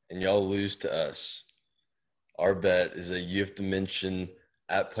football and y'all lose to us, our bet is that you have to mention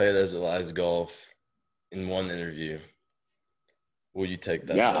at Play It As It Lies Golf in one interview. Will you take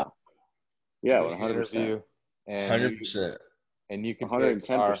that bet? Yeah, 100%. 100%. And you can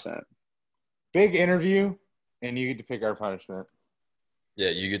 110%. Big interview, and you get to pick our punishment. Yeah,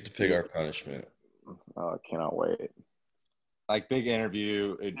 you get to pick our punishment. Oh, I cannot wait. Like big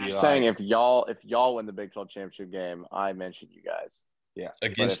interview, it'd be saying if y'all win the Big 12 championship game, I mention you guys. Yeah,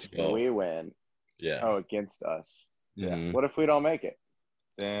 against y'all. We win. Yeah. Oh, against us. Yeah. Mm-hmm. What if we don't make it?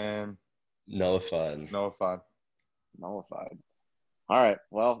 Then nullified. All right.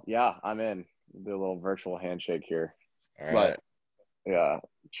 Well, yeah, I'm in. We'll do a little virtual handshake here. All right. Yeah.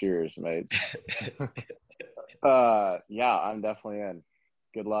 Cheers, mates. Yeah, I'm definitely in.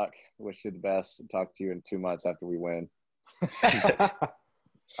 Good luck. Wish you the best. Talk to you in 2 months after we win. Good.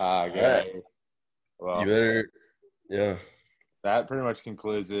 Right. Well, you better, yeah. That pretty much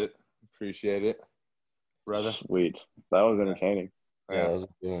concludes it. Appreciate it, brother. Sweet. That was entertaining. Yeah, that was a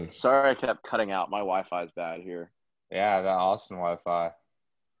good one. Sorry I kept cutting out. My Wi-Fi is bad here. Yeah, that Austin Wi-Fi.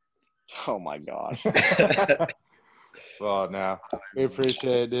 Oh, my gosh. Well, now we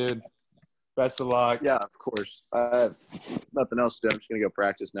appreciate it, dude. Best of luck. Yeah, of course. I have nothing else to do. I'm just gonna go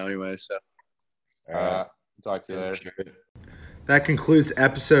practice now anyway. So. Talk to you later. That concludes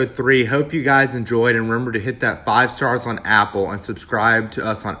episode 3. Hope you guys enjoyed, and remember to hit that 5 stars on Apple and subscribe to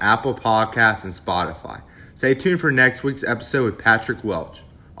us on Apple Podcasts and Spotify. Stay tuned for next week's episode with Patrick Welch.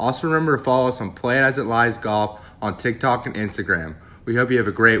 Also remember to follow us on Play It As It Lies Golf on TikTok and Instagram. We hope you have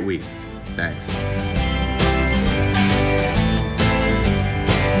a great week. Thanks.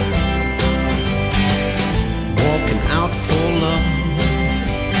 Walking out for love.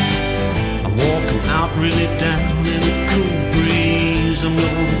 I'm walking out really down in a cool breeze. I'm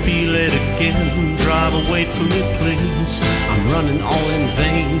gonna be late again. Driver, wait for me, please. I'm running all in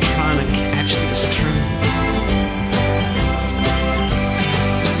vain, trying to catch this train.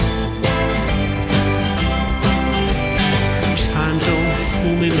 Time don't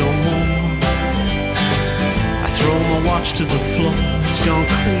fool me no more. I throw my watch to the floor. It's gone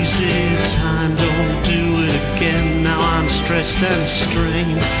crazy. Time don't do it again. Now I'm stressed and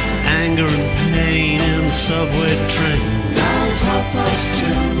strained. Anger and pain in the subway train. Now it's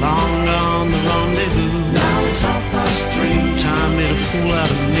 2:30. Long gone the rendezvous. Now it's 3:30. Time made a fool out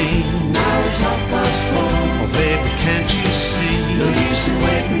of me. Now it's 4:30. Oh baby, can't you see? No use in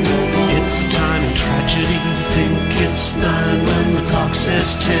waiting no more. It's a timing tragedy. Think it's 9 when the clock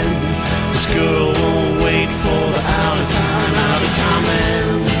says 10. This girl won't